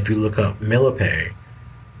 And then if you look up Milipe,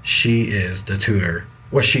 she is the tutor,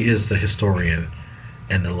 or she is the historian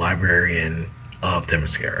and the librarian of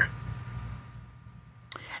Themyscira.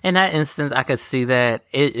 In that instance, I could see that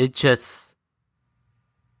it just...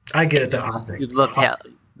 I get it, the optics. You look at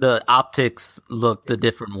the optics looked a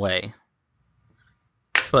different way.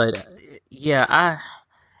 But, yeah,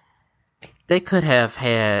 they could have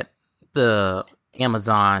had the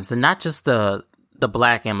Amazons, and not just the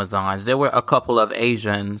black Amazons. There were a couple of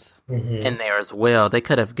Asians in there as well. They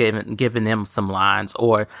could have given them some lines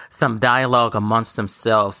or some dialogue amongst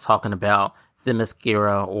themselves talking about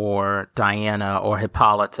Themyscira or Diana or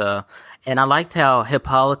Hippolyta. And I liked how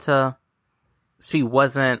Hippolyta, she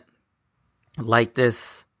wasn't like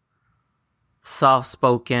this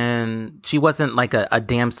soft-spoken, she wasn't like a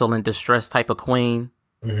damsel in distress type of queen.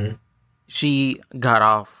 She got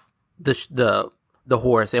off the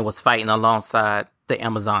horse and was fighting alongside the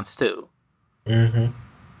Amazons too.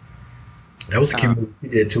 That was cute. She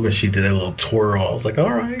did too, and she did that little twirl. I was like,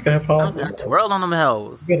 all right, I twirl on them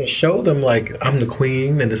hills. You're gonna show them like I'm the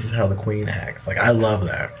queen, and this is how the queen acts. Like I love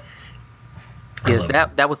that.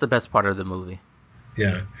 That was the best part of the movie.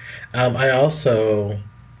 Yeah, I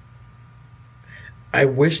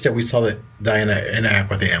wish that we saw that Diana interact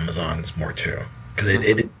with the Amazons more too, because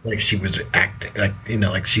it like she was acting like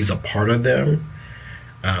like she's a part of them.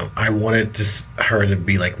 I wanted her to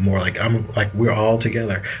be like more like we're all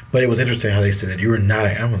together. But it was interesting how they said that you're not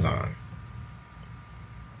an Amazon.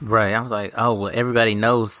 Right. I was like, oh well, everybody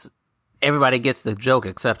knows, everybody gets the joke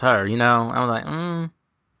except her. I was like, And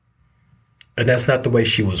that's not the way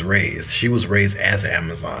she was raised. She was raised as an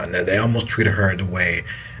Amazon. They almost treated her the way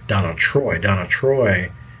Donna Troy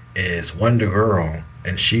is Wonder Girl,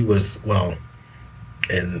 and she was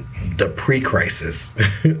in the pre-crisis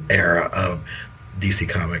era of DC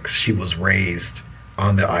Comics, she was raised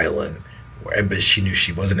on the island, but she knew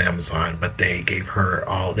she was an Amazon. But they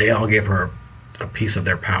all gave her a piece of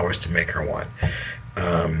their powers to make her one.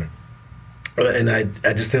 And I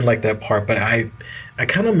just didn't like that part. But I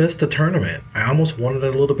kind of missed the tournament. I almost wanted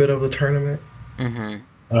a little bit of the tournament,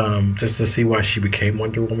 just to see why she became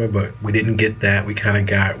Wonder Woman. But we didn't get that. We kind of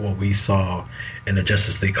got what we saw in the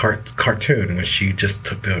Justice League cartoon when she just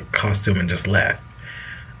took the costume and just left.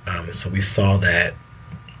 So we saw that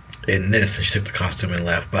in this, and she took the costume and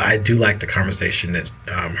left. But I do like the conversation that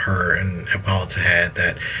her and Hippolyta had,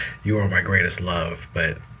 that you are my greatest love,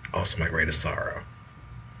 but also my greatest sorrow.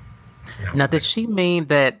 Now, did she mean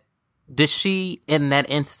that? Did she, in that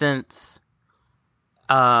instance,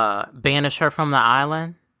 banish her from the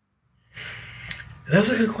island? That's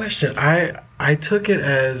a good question. I took it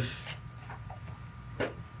as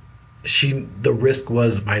the risk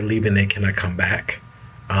was by leaving, they cannot come back.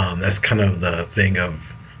 That's kind of the thing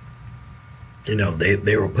of,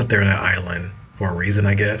 they were put there on an island for a reason,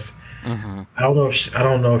 I guess. I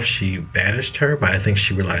don't know if she banished her, but I think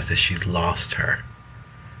she realized that she lost her.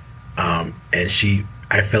 And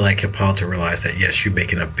I feel like Hippolyta realized that yes, you're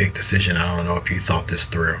making a big decision. I don't know if you thought this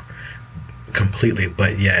through completely,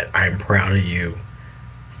 but yet I'm proud of you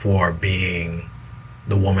for being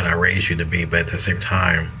the woman I raised you to be. But at the same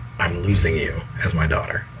time, I'm losing you as my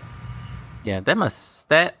daughter. Yeah, that's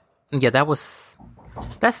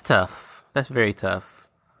tough. That's very tough.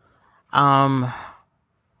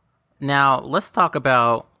 Now let's talk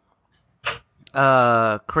about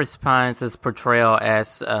Chris Pine's portrayal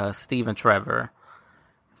as Stephen Trevor.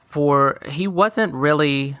 He wasn't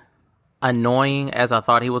really annoying as I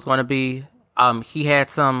thought he was going to be. He had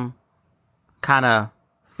some kind of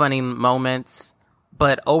funny moments,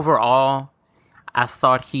 but overall, I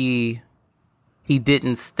thought he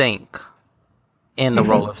didn't stink in the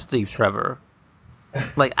role of Steve Trevor.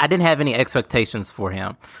 Like, I didn't have any expectations for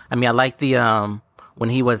him. I mean, I liked the when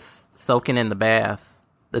he was soaking in the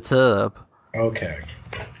tub. Okay,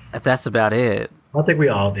 That's about it. I think we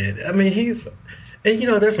all did. I mean, and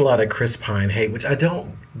there's a lot of Chris Pine hate, which I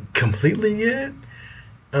don't completely get,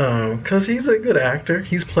 because he's a good actor.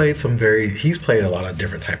 He's played a lot of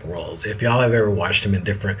different type of roles. If y'all have ever watched him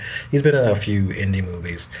he's been in a few indie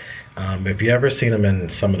movies. If you ever seen him in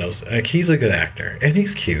some of those, like, he's a good actor and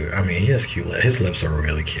he's cute. I mean, he has cute lips. His lips are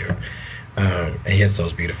really cute, and he has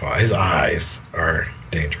those beautiful eyes. His eyes are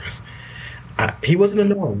dangerous. He wasn't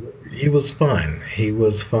annoying. He was fun. He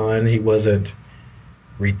wasn't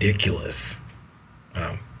ridiculous.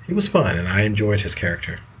 He was fun, and I enjoyed his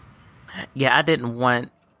character. Yeah,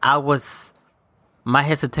 my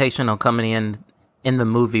hesitation on coming in the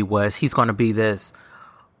movie was he's going to be this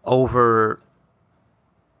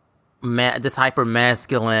this hyper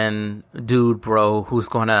masculine dude bro who's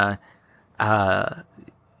going to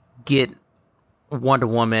get Wonder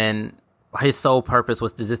Woman. His sole purpose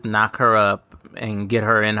was to just knock her up and get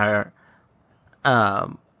her in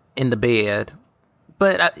the bed.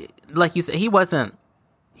 But like you said, he wasn't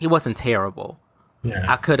terrible. Yeah.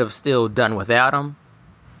 I could have still done without him.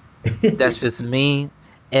 That's just me.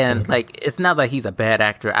 And like, it's not like he's a bad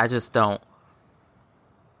actor. I just don't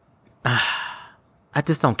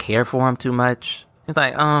care for him too much. It's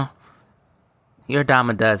like, you're a dime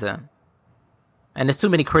a dozen. And there's too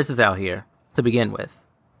many Chris's out here to begin with.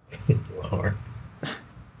 Lord.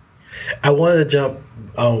 I wanted to jump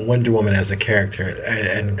on Wonder Woman as a character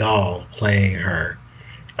and Gal playing her.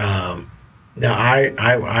 Now,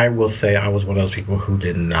 I will say I was one of those people who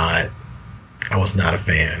I was not a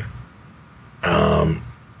fan.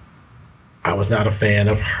 I was not a fan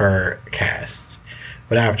of her cast.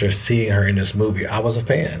 But after seeing her in this movie, I was a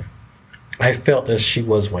fan. I felt that she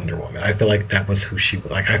was Wonder Woman. I feel like that was who she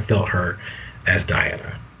was. Like, I felt her as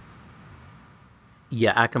Diana.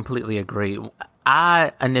 Yeah, I completely agree.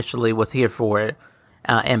 I initially was here for it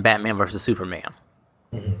in Batman versus Superman.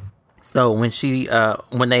 Mm-hmm. So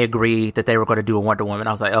when they agreed that they were going to do a Wonder Woman,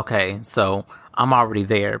 I was like, okay, so I'm already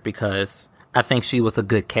there because I think she was a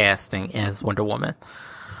good casting as Wonder Woman.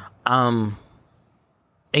 And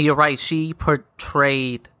you're right, she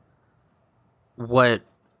portrayed what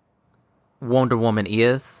Wonder Woman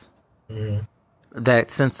is. Mm-hmm. That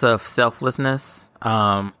sense of selflessness,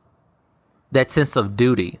 that sense of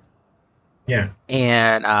duty. Yeah.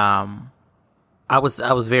 And I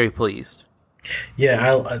was very pleased.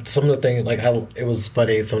 Yeah, some of the things, like, it was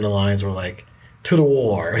funny. Some of the lines were like, "To the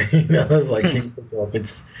war," It's like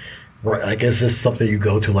it's just something you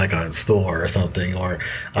go to like a store or something. Or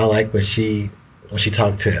I like when she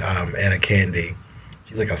talked to Anna Candy.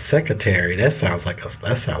 She's like, a secretary. That sounds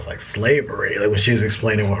like slavery. Like when she was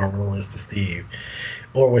explaining what her role is to Steve,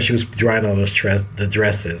 or when she was drawing all those the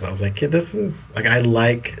dresses. I was like, yeah, this is like, I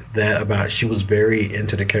like that about. She was very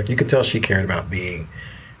into the character. You could tell she cared about being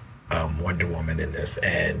Wonder Woman in this.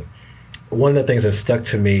 And one of the things that stuck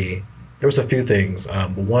to me, there was a few things,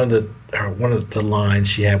 but one of the lines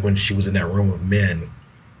she had when she was in that room of men,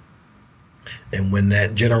 and when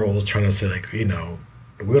that general was trying to say, like,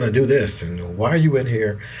 we're going to do this, and why are you in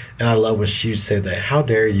here? And I love when she said that, how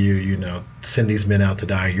dare you, send these men out to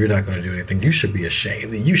die, you're not going to do anything, you should be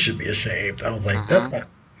ashamed. I was like, that's not,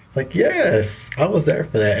 like, yes, I was there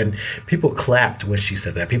for that. And people clapped when she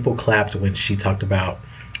said that. People clapped when she talked about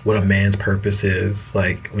what a man's purpose is,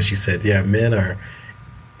 like when she said, yeah, men are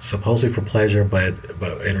supposedly for pleasure, but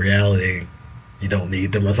in reality you don't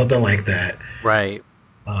need them, or something like that. Right.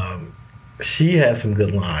 She had some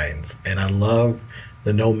good lines, and I love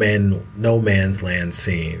the no man's land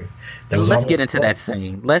scene. Let's get into that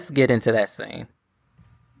scene. Because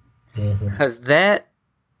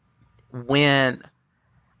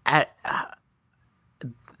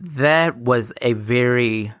that was a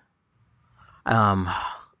very, that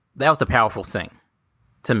was a powerful scene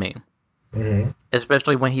to me. Mm-hmm.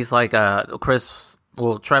 Especially when he's like,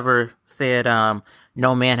 Trevor said,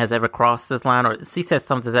 no man has ever crossed this line, or she said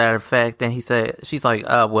something to that effect, and she's like,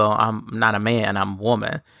 well, I'm not a man, I'm a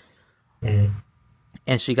woman. Mm-hmm.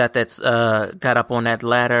 And she got up on that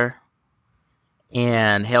ladder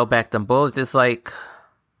and held back them bullets. It's like,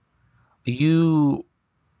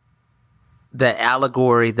 the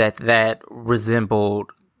allegory that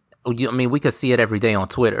resembled, I mean, we could see it every day on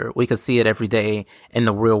Twitter. We could see it every day in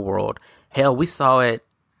the real world. Hell, we saw it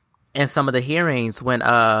in some of the hearings when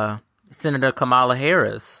Senator Kamala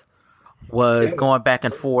Harris was going back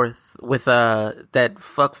and forth with that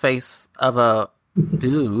fuckface of a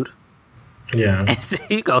dude. Yeah. And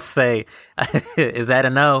he gonna say, is that a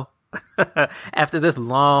no? After this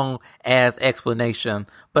long ass explanation.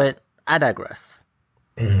 But I digress.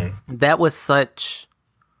 Mm-hmm. That was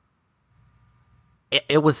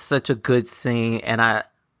it was such a good scene, and I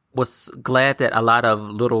was glad that a lot of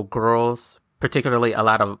little girls, particularly a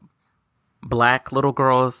lot of Black little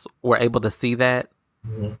girls, were able to see that.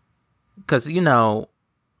 Because,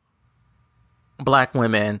 Black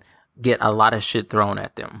women get a lot of shit thrown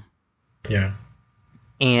at them. Yeah.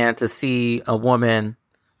 And to see a woman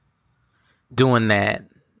doing that,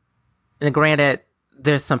 and granted,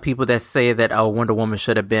 there's some people that say that, Wonder Woman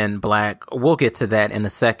should have been Black. We'll get to that in a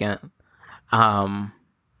second. But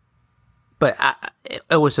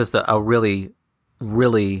it was just a really,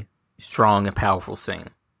 really strong and powerful scene.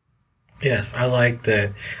 Yes, I like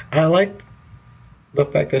that. I like the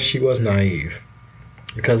fact that she was naive.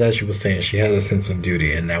 Because as you were saying, she has a sense of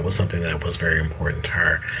duty, and that was something that was very important to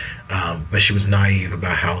her. But she was naive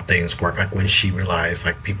about how things work. Like when she realized,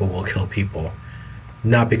 like, people will kill people,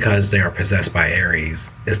 not because they are possessed by Ares.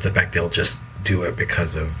 It's the fact they'll just do it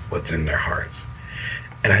because of what's in their hearts.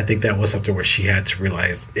 And I think that was something where she had to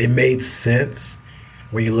realize it made sense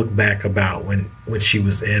when you look back about when she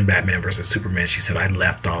was in Batman versus Superman. She said, I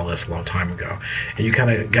left all this a long time ago. And you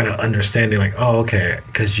kind of got an understanding like, oh, okay,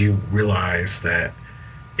 because you realize that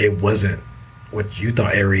it wasn't what you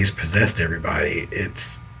thought Ares possessed everybody.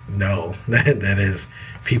 It's no, that is,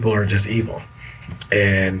 people are just evil.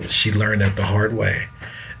 And she learned that the hard way.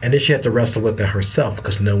 And then she had to wrestle with it herself,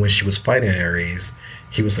 because when she was fighting Ares,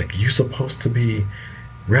 he was like, you're supposed to be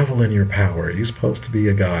revel in your power. You're supposed to be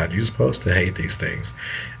a god. You're supposed to hate these things.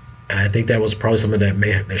 And I think that was probably something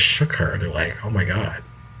that shook her. They're like, oh my God,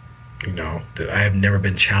 that I have never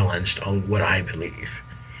been challenged on what I believe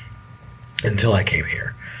until I came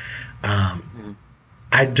here.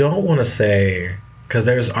 I don't want to say, because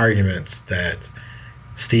there's arguments that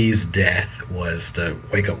Steve's death was the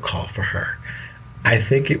wake-up call for her. I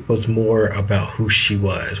think it was more about who she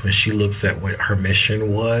was. When she looks at what her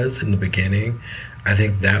mission was in the beginning, I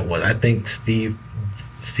think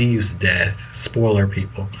Steve's death, spoiler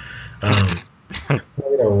people, played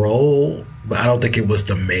a role, but I don't think it was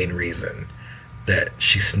the main reason that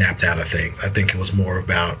she snapped out of things. I think it was more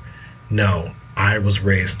about, no, I was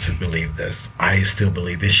raised to believe this. I still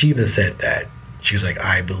believe this. She even said that. She was like,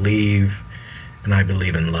 I believe, and I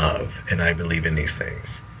believe in love, and I believe in these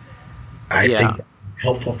things. I think it's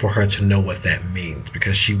helpful for her to know what that means,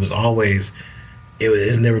 because she was always, it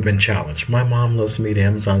has never been challenged. My mom loves me, the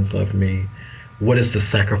Amazons love me. What is the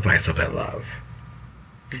sacrifice of that love?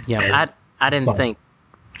 Yeah, and I didn't think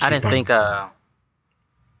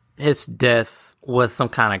his death was some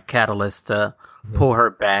kind of catalyst to pull her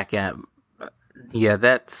back. And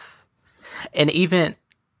yeah, and even,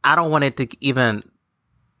 I don't want it to even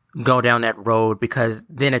go down that road, because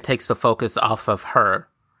then it takes the focus off of her.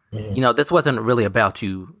 Mm-hmm. This wasn't really about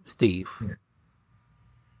you, Steve.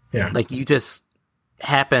 Yeah. Like, you just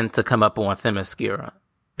happened to come up on Themyscira.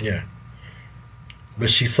 Yeah. But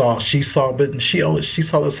she saw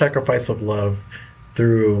the sacrifice of love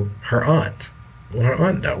through her aunt. When her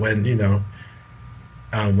aunt died, when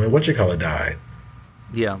died.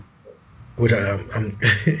 Yeah. Which I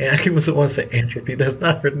was the one to say Entropy. That's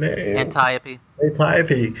not her name. Antiope.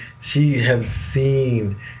 She has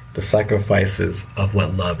seen the sacrifices of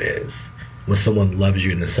what love is. When someone loves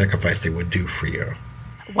you and the sacrifice they would do for you.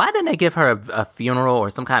 Why didn't they give her a funeral or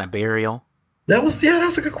some kind of burial? That's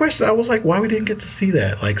a good question. I was like, why we didn't get to see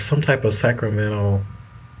that? Like some type of sacramental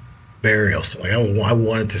burial. So like I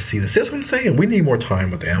wanted to see this. That's what I'm saying. We need more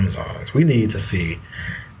time with the Amazons. We need to see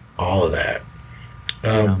all of that.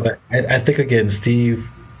 But I think again, Steve's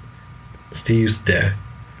death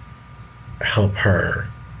helped her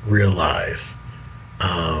realize,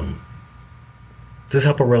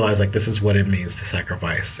 like, this is what it means to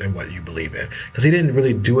sacrifice and what you believe in. Because he didn't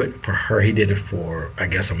really do it for her. He did it for, I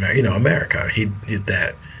guess, America. He did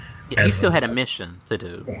that He still had a mission to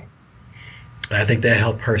do. And I think that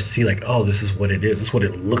helped her see, like, oh, this is what it is. This is what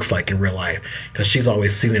it looks like in real life. Because she's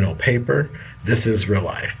always seen it on paper. This is real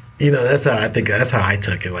life. That's how I think. That's how I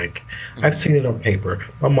took it. Like, I've seen it on paper.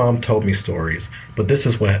 My mom told me stories, but this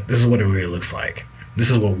is what it really looks like. This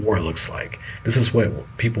is what war looks like. This is what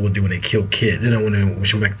people would do when they kill kids. When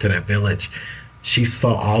she went back to that village, she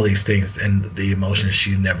saw all these things and the emotions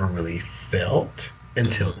she never really felt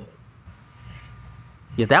until.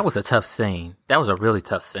 Yeah, that was a tough scene. That was a really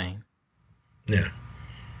tough scene. Yeah.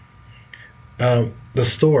 The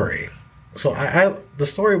story. So the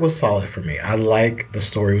story was solid for me. I like the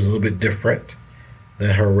story. It was a little bit different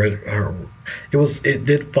than her. It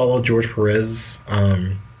did follow George Perez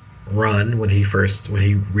run when he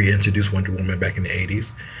reintroduced Wonder Woman back in the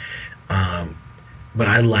 80s. But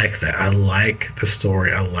I like that. I like the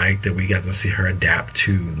story. I like that we got to see her adapt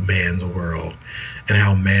to man's world and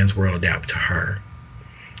how man's world adapt to her.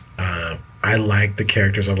 I like the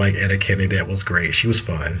characters. I like Etta Kennedy. That was great. She was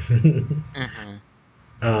fun.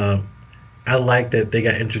 I like that they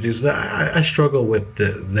got introduced. I struggle with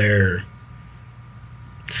their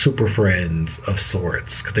super friends of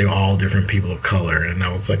sorts because they were all different people of color, and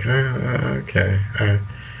I was like, okay.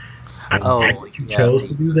 I like that you chose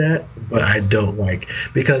to do that, but I don't like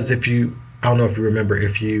because I don't know if you remember,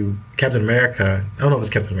 Captain America. I don't know if it's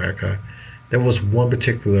Captain America. There was one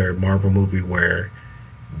particular Marvel movie where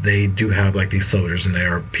they do have like these soldiers, and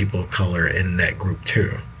there are people of color in that group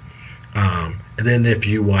too. And then if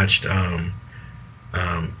you watched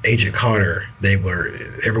Agent Carter, they were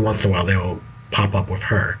every once in a while they'll pop up with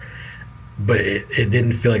her, but it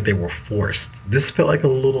didn't feel like they were forced. This felt like a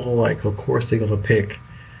little like, of course they're gonna pick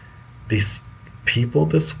these people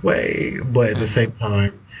this way, but at the same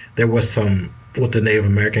time, there was some with the Native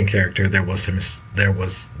American character. There was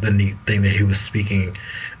the neat thing that he was speaking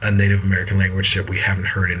a Native American language that we haven't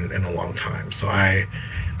heard in a long time. So I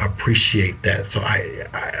appreciate that. So I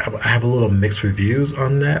have a little mixed reviews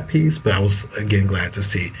on that piece, but I was again glad to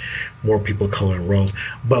see more people of color in roles.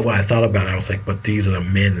 But when I thought about it, I was like, but these are the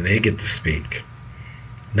men and they get to speak,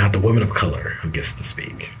 not the women of color who gets to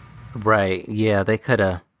speak. Right. Yeah, they could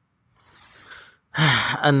have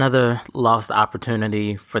another lost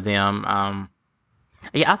opportunity for them.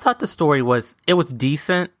 Yeah, I thought the story was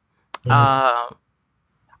decent. Mm-hmm.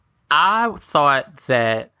 I thought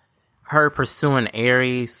that her pursuing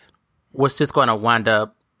Ares was just going to wind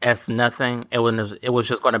up as nothing. It was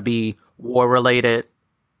just going to be war related.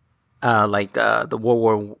 The World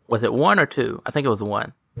War, was it 1 or 2? I think it was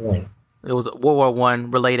 1. One. It was World War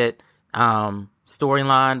 1 related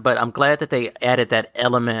storyline, but I'm glad that they added that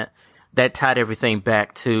element that tied everything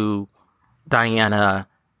back to Diana,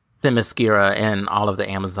 Themyscira, and all of the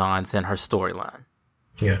Amazons in her storyline.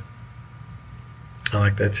 Yeah. I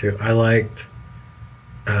like that too. I liked,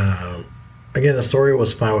 again, the story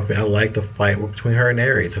was fine with me. I liked the fight between her and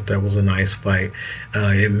Ares. I thought that was a nice fight.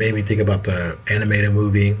 It made me think about the animated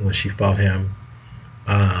movie when she fought him,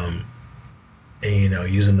 and,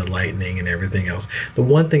 using the lightning and everything else. The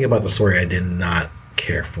one thing about the story I did not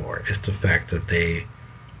care for is the fact that they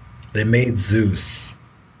made Zeus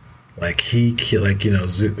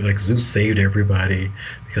Zeus saved everybody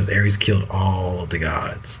because Ares killed all of the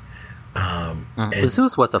gods.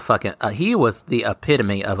 Zeus was he was the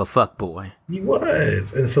epitome of a fuckboy. He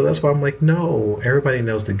was. And so that's why I'm like, no, everybody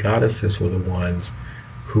knows the goddesses were the ones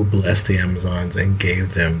who blessed the Amazons and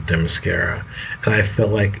gave them Themyscira. And I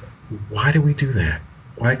felt like, why did we do that?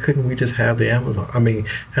 Why couldn't we just have the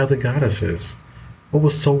have the goddesses? What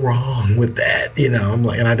was so wrong with that? I'm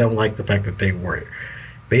like, and I don't like the fact that they were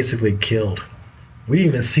basically killed. We didn't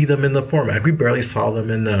even see them in the format. We barely saw them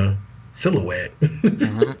in the silhouette.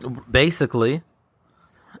 Basically.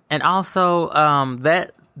 And also,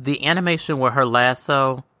 that the animation with her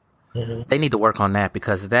lasso, they need to work on that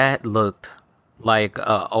because that looked like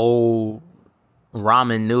a old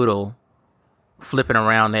ramen noodle flipping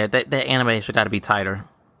around there. That animation got to be tighter.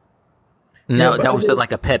 No, that was just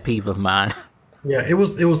like a pet peeve of mine. Yeah, it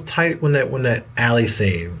was tight when that alley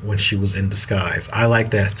scene when she was in disguise. I like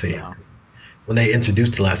that scene. Yeah. When they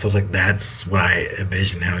introduced the lasso, I was like, that's what I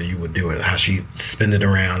envisioned how you would do it. How she spin it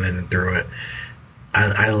around and threw it.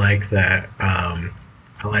 I like that. I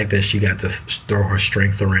like that she got to throw her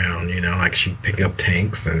strength around. Like she picked up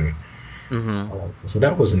tanks and. Mm-hmm. So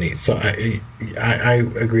that was neat. So I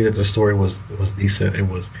agree that the story was decent. It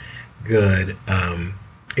was good.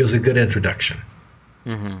 It was a good introduction.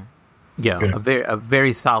 Mm-hmm. Yeah, a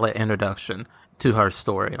very solid introduction to her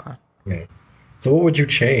storyline. Yeah. So what would you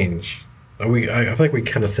change? I feel like we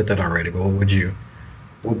kind of said that already, but what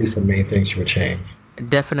would be some main things you would change?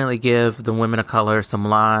 Definitely give the women of color some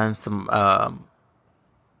lines, some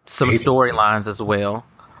some storylines as well.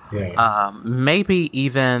 Yeah. Maybe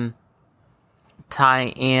even tie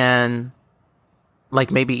in,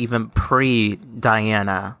 like maybe even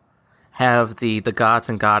pre-Diana, have the gods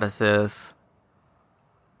and goddesses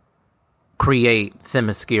create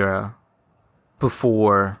Themyscira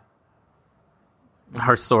before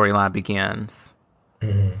her storyline begins.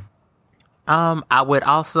 Mm-hmm. I would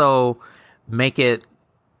also make it,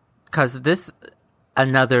 because this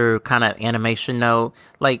another kind of animation note,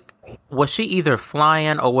 like, was she either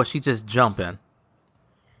flying or was she just jumping?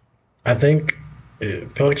 I think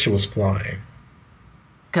it felt like she was flying.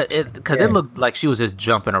 Because it looked like she was just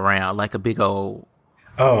jumping around like a big old...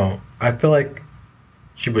 Oh, I feel like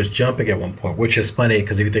she was jumping at one point, which is funny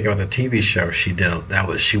because if you think about the TV show, she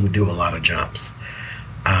would do a lot of jumps,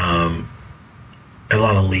 a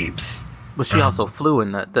lot of leaps. But she also flew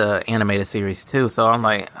in the animated series too, so I'm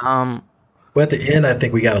like, But at the end, I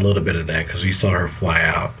think we got a little bit of that because we saw her fly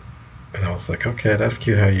out, and I was like, okay, that's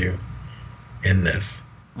cute how you end this.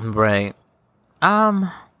 Right.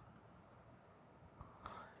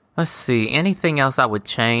 Let's see. Anything else I would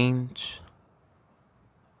change?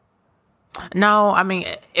 No, I mean,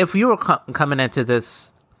 if you were coming into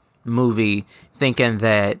this movie thinking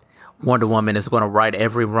that Wonder Woman is going to right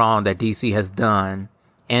every wrong that DC has done,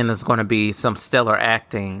 and there's going to be some stellar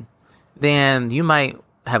acting, then you might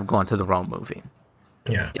have gone to the wrong movie.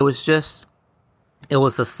 Yeah. It was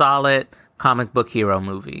a solid comic book hero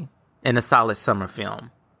movie and a solid summer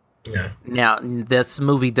film. Yeah. Now, one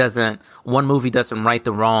movie doesn't right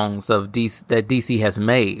the wrongs of DC, that DC has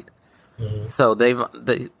made. Mm-hmm. So they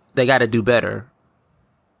got to do better,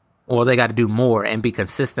 or they got to do more and be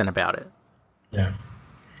consistent about it. Yeah.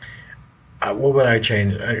 What would I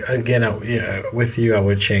change? With you, I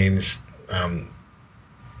would change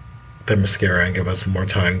Themyscira and give us more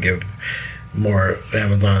time, give more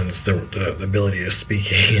Amazons the ability of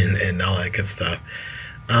speaking and all that good stuff.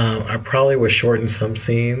 I probably would shorten some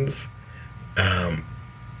scenes. I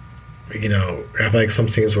feel like some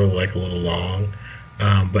scenes were like a little long,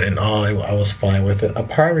 but in all, I was fine with it. I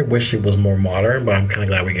probably wish it was more modern, but I'm kind of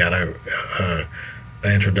glad we got an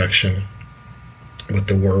introduction with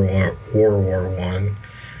the World War One.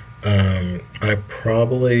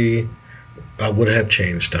 I would have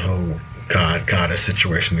changed the whole goddess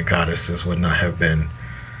situation. The goddesses would not have been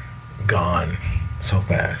gone so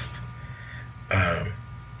fast.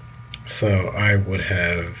 So I would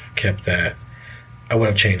have kept that. I would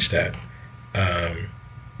have changed that.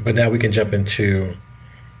 But now we can jump into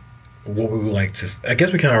what we would like to... I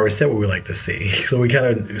guess we kind of already said what we would like to see. So we kind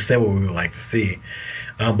of said what we would like to see.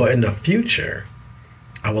 But in the future,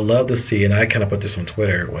 I would love to see, and I kind of put this on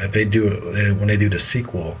Twitter, when they do the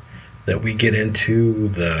sequel, that we get into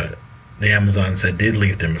the Amazons that did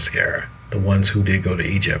leave Themyscira, the ones who did go to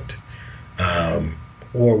Egypt.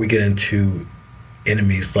 Or we get into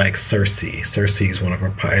enemies like Cersei. Cersei is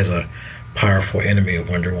is a powerful enemy of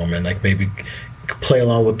Wonder Woman. Like maybe play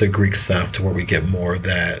along with the Greek stuff to where we get more of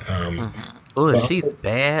that. Oh, she's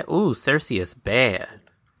bad. Ooh, Cersei is bad.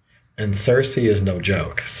 And Cersei is no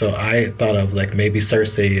joke. So I thought of like maybe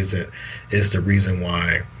Cersei is the reason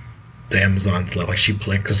why the Amazons left. Like she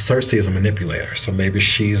played, because Cersei is a manipulator. So maybe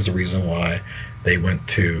she's the reason why they went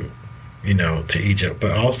to Egypt,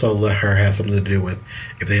 but also let her have something to do with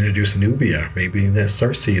if they introduce Nubia. Maybe that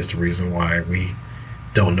Cersei is the reason why we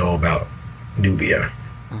don't know about Nubia.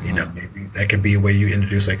 Mm-hmm. Maybe that could be a way you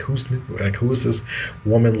introduce who is this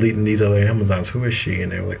woman leading these other Amazons? Who is she?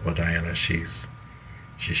 And they were like, well, Diana, she's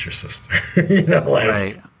your sister.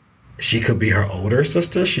 Right. She could be her older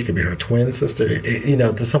sister. She could be her twin sister.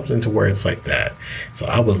 There's something to where it's like that. So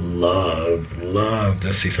I would love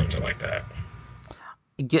to see something like that.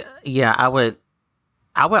 Yeah, I would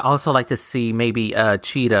also like to see maybe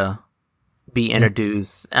Cheetah be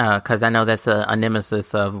introduced, because I know that's a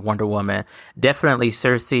nemesis of Wonder Woman. Definitely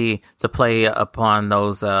Cersei to play upon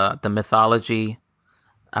those the mythology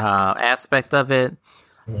aspect of it.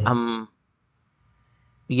 Mm-hmm.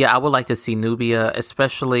 Yeah, I would like to see Nubia,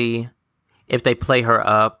 especially if they play her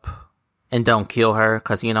up and don't kill her,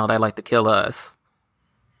 because they like to kill us.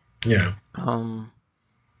 Yeah.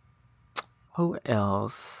 Who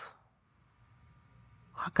else?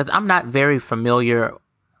 Because I'm not very familiar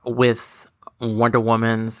with Wonder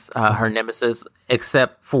Woman's her nemesis,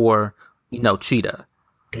 except for Cheetah.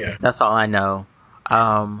 Yeah, that's all I know.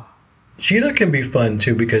 Cheetah can be fun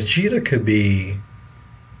too, because Cheetah could be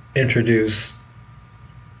introduced.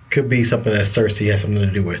 Could be something that Cersei has something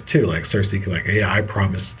to do with too. Like Cersei could I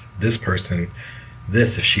promised this person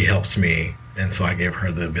this if she helps me. And so I gave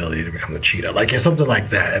her the ability to become the Cheetah. Like, it's something like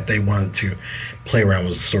that if they wanted to play around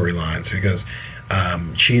with storylines. Because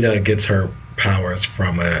Cheetah gets her powers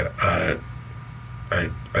from a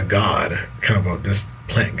god, kind of this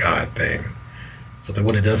plant god thing. So they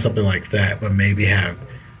would have done something like that, but maybe have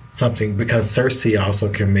something because Cersei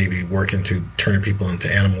also can maybe work into turning people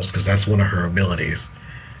into animals because that's one of her abilities.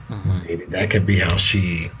 Maybe that could be how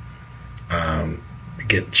she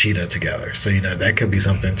get Cheetah together. So that could be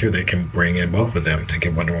something too. They can bring in both of them to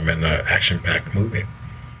give Wonder Woman an action-packed movie.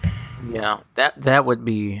 Yeah, that would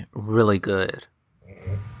be really good.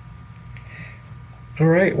 All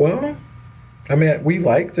right. Well, I mean, we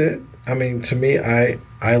liked it. I mean, to me, I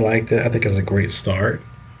liked it. I think it's a great start.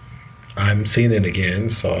 I'm seeing it again,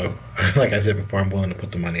 so like I said before, I'm willing to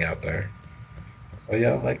put the money out there. So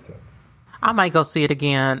yeah, I liked it. I might go see it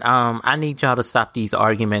again. I need y'all to stop these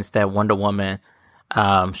arguments that Wonder Woman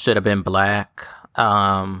should have been black.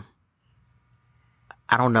 I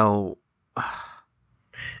don't know.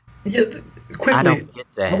 Yeah, quickly. I don't get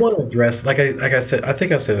that. I want to address, like I said, I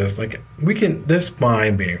think I've said this. Like we can, this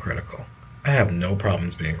fine being critical. I have no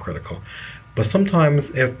problems being critical, but sometimes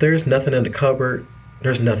if there's nothing in the cupboard,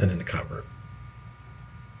 there's nothing in the cupboard.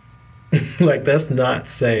 Like let's not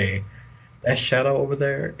say that shadow over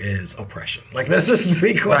there is oppression. Like let's just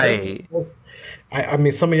be quiet. Right. I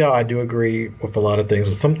mean, some of y'all I do agree with a lot of things,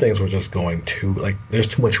 but some things were just going too like there's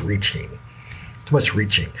too much reaching. Too much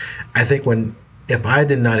reaching. I think if I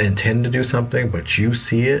did not intend to do something, but you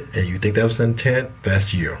see it and you think that was intent,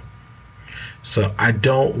 that's you. So I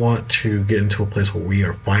don't want to get into a place where we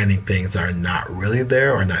are finding things that are not really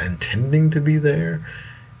there or not intending to be there.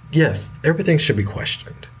 Yes, everything should be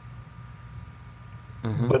questioned.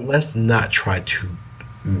 But let's not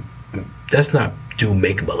do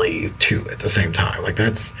make-believe too at the same time. Like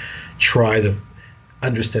let's try to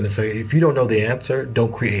understand and say, if you don't know the answer,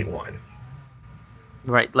 don't create one.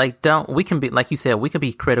 Right. Like we can be, like you said, we can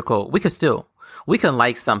be critical. We can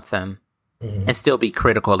like something and still be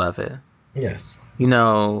critical of it. Yes.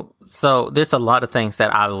 So there's a lot of things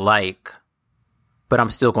that I like, but I'm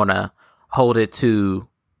still going to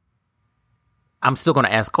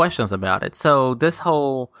ask questions about it. So this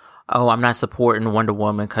whole, I'm not supporting Wonder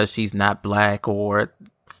Woman because she's not black or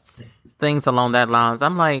things along that lines.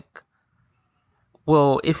 I'm like,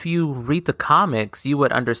 well, if you read the comics, you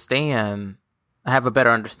would have a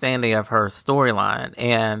better understanding of her storyline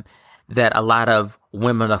and that a lot of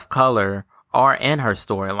women of color are in her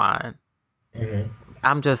storyline.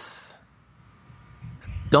 I'm just,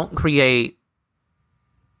 don't create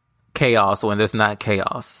chaos when there's not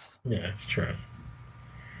chaos. Yeah, it's true.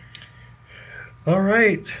 All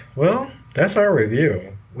right. Well, that's our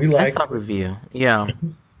review. That's our review. Yeah.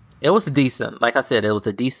 It was decent. Like I said, it was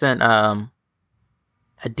a decent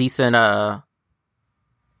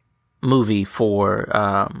movie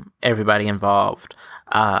for everybody involved.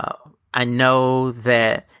 I know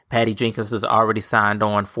that Patty Jenkins is already signed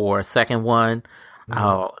on for a second one.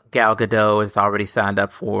 Gal Gadot is already signed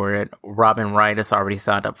up for it. Robin Wright is already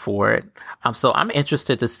signed up for it. So I'm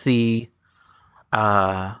interested to see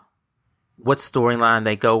what storyline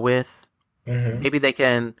they go with. Maybe they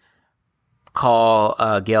can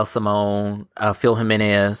call Gail Simone, Phil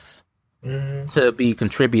Jimenez to be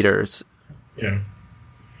contributors. Yeah.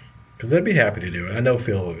 Because they'd be happy to do it. I know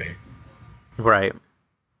Phil will be. Right.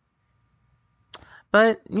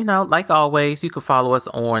 But, like always, you can follow us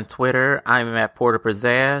on Twitter. I'm at Porter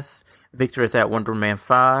Pizzazz. Victor is at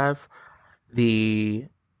Wonderman5. The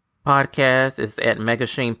podcast is at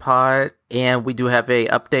Megashine Pod. And we do have a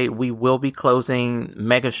update. We will be closing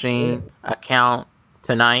Megashine account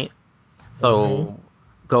tonight. So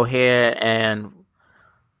go ahead and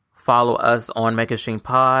follow us on Megashine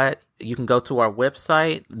Pod. You can go to our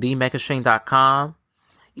website, themegashine.com.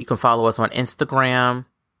 You can follow us on Instagram,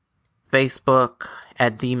 Facebook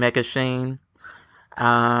at The Megashine.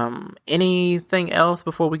 Anything else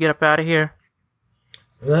before we get up out of here?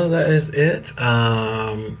 No, that is it.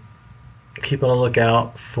 Keep on the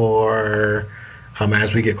lookout for,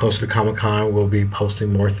 as we get closer to Comic-Con, we'll be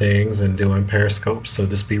posting more things and doing Periscope, so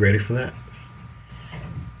just be ready for that.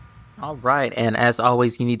 All right. And as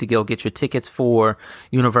always, you need to go get your tickets for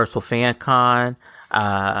Universal Fan Con.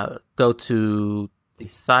 Go to the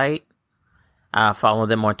site. Follow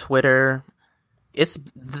them on Twitter.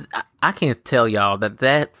 I can tell y'all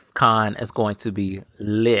that con is going to be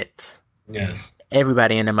lit. Yes.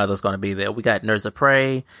 Everybody and their mother's going to be there. We got Nerds of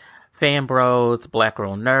Prey, Fan Bros, Black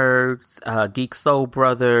Girl Nerds, Geek Soul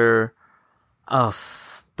Brother,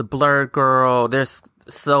 the Blurred Girl. There's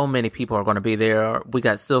so many people are going to be there. We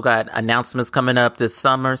still got announcements coming up this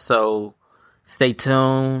summer, so stay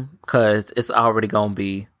tuned because it's already going to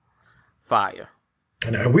be fire.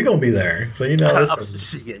 And we're going to be there, so you know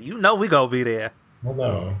we're going to be there. Well,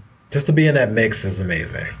 no. Just to be in that mix is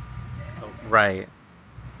amazing. Right.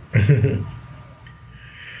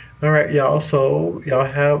 All right, y'all. So y'all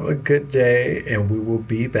have a good day, and we will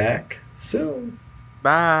be back soon.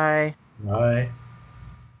 Bye. Bye.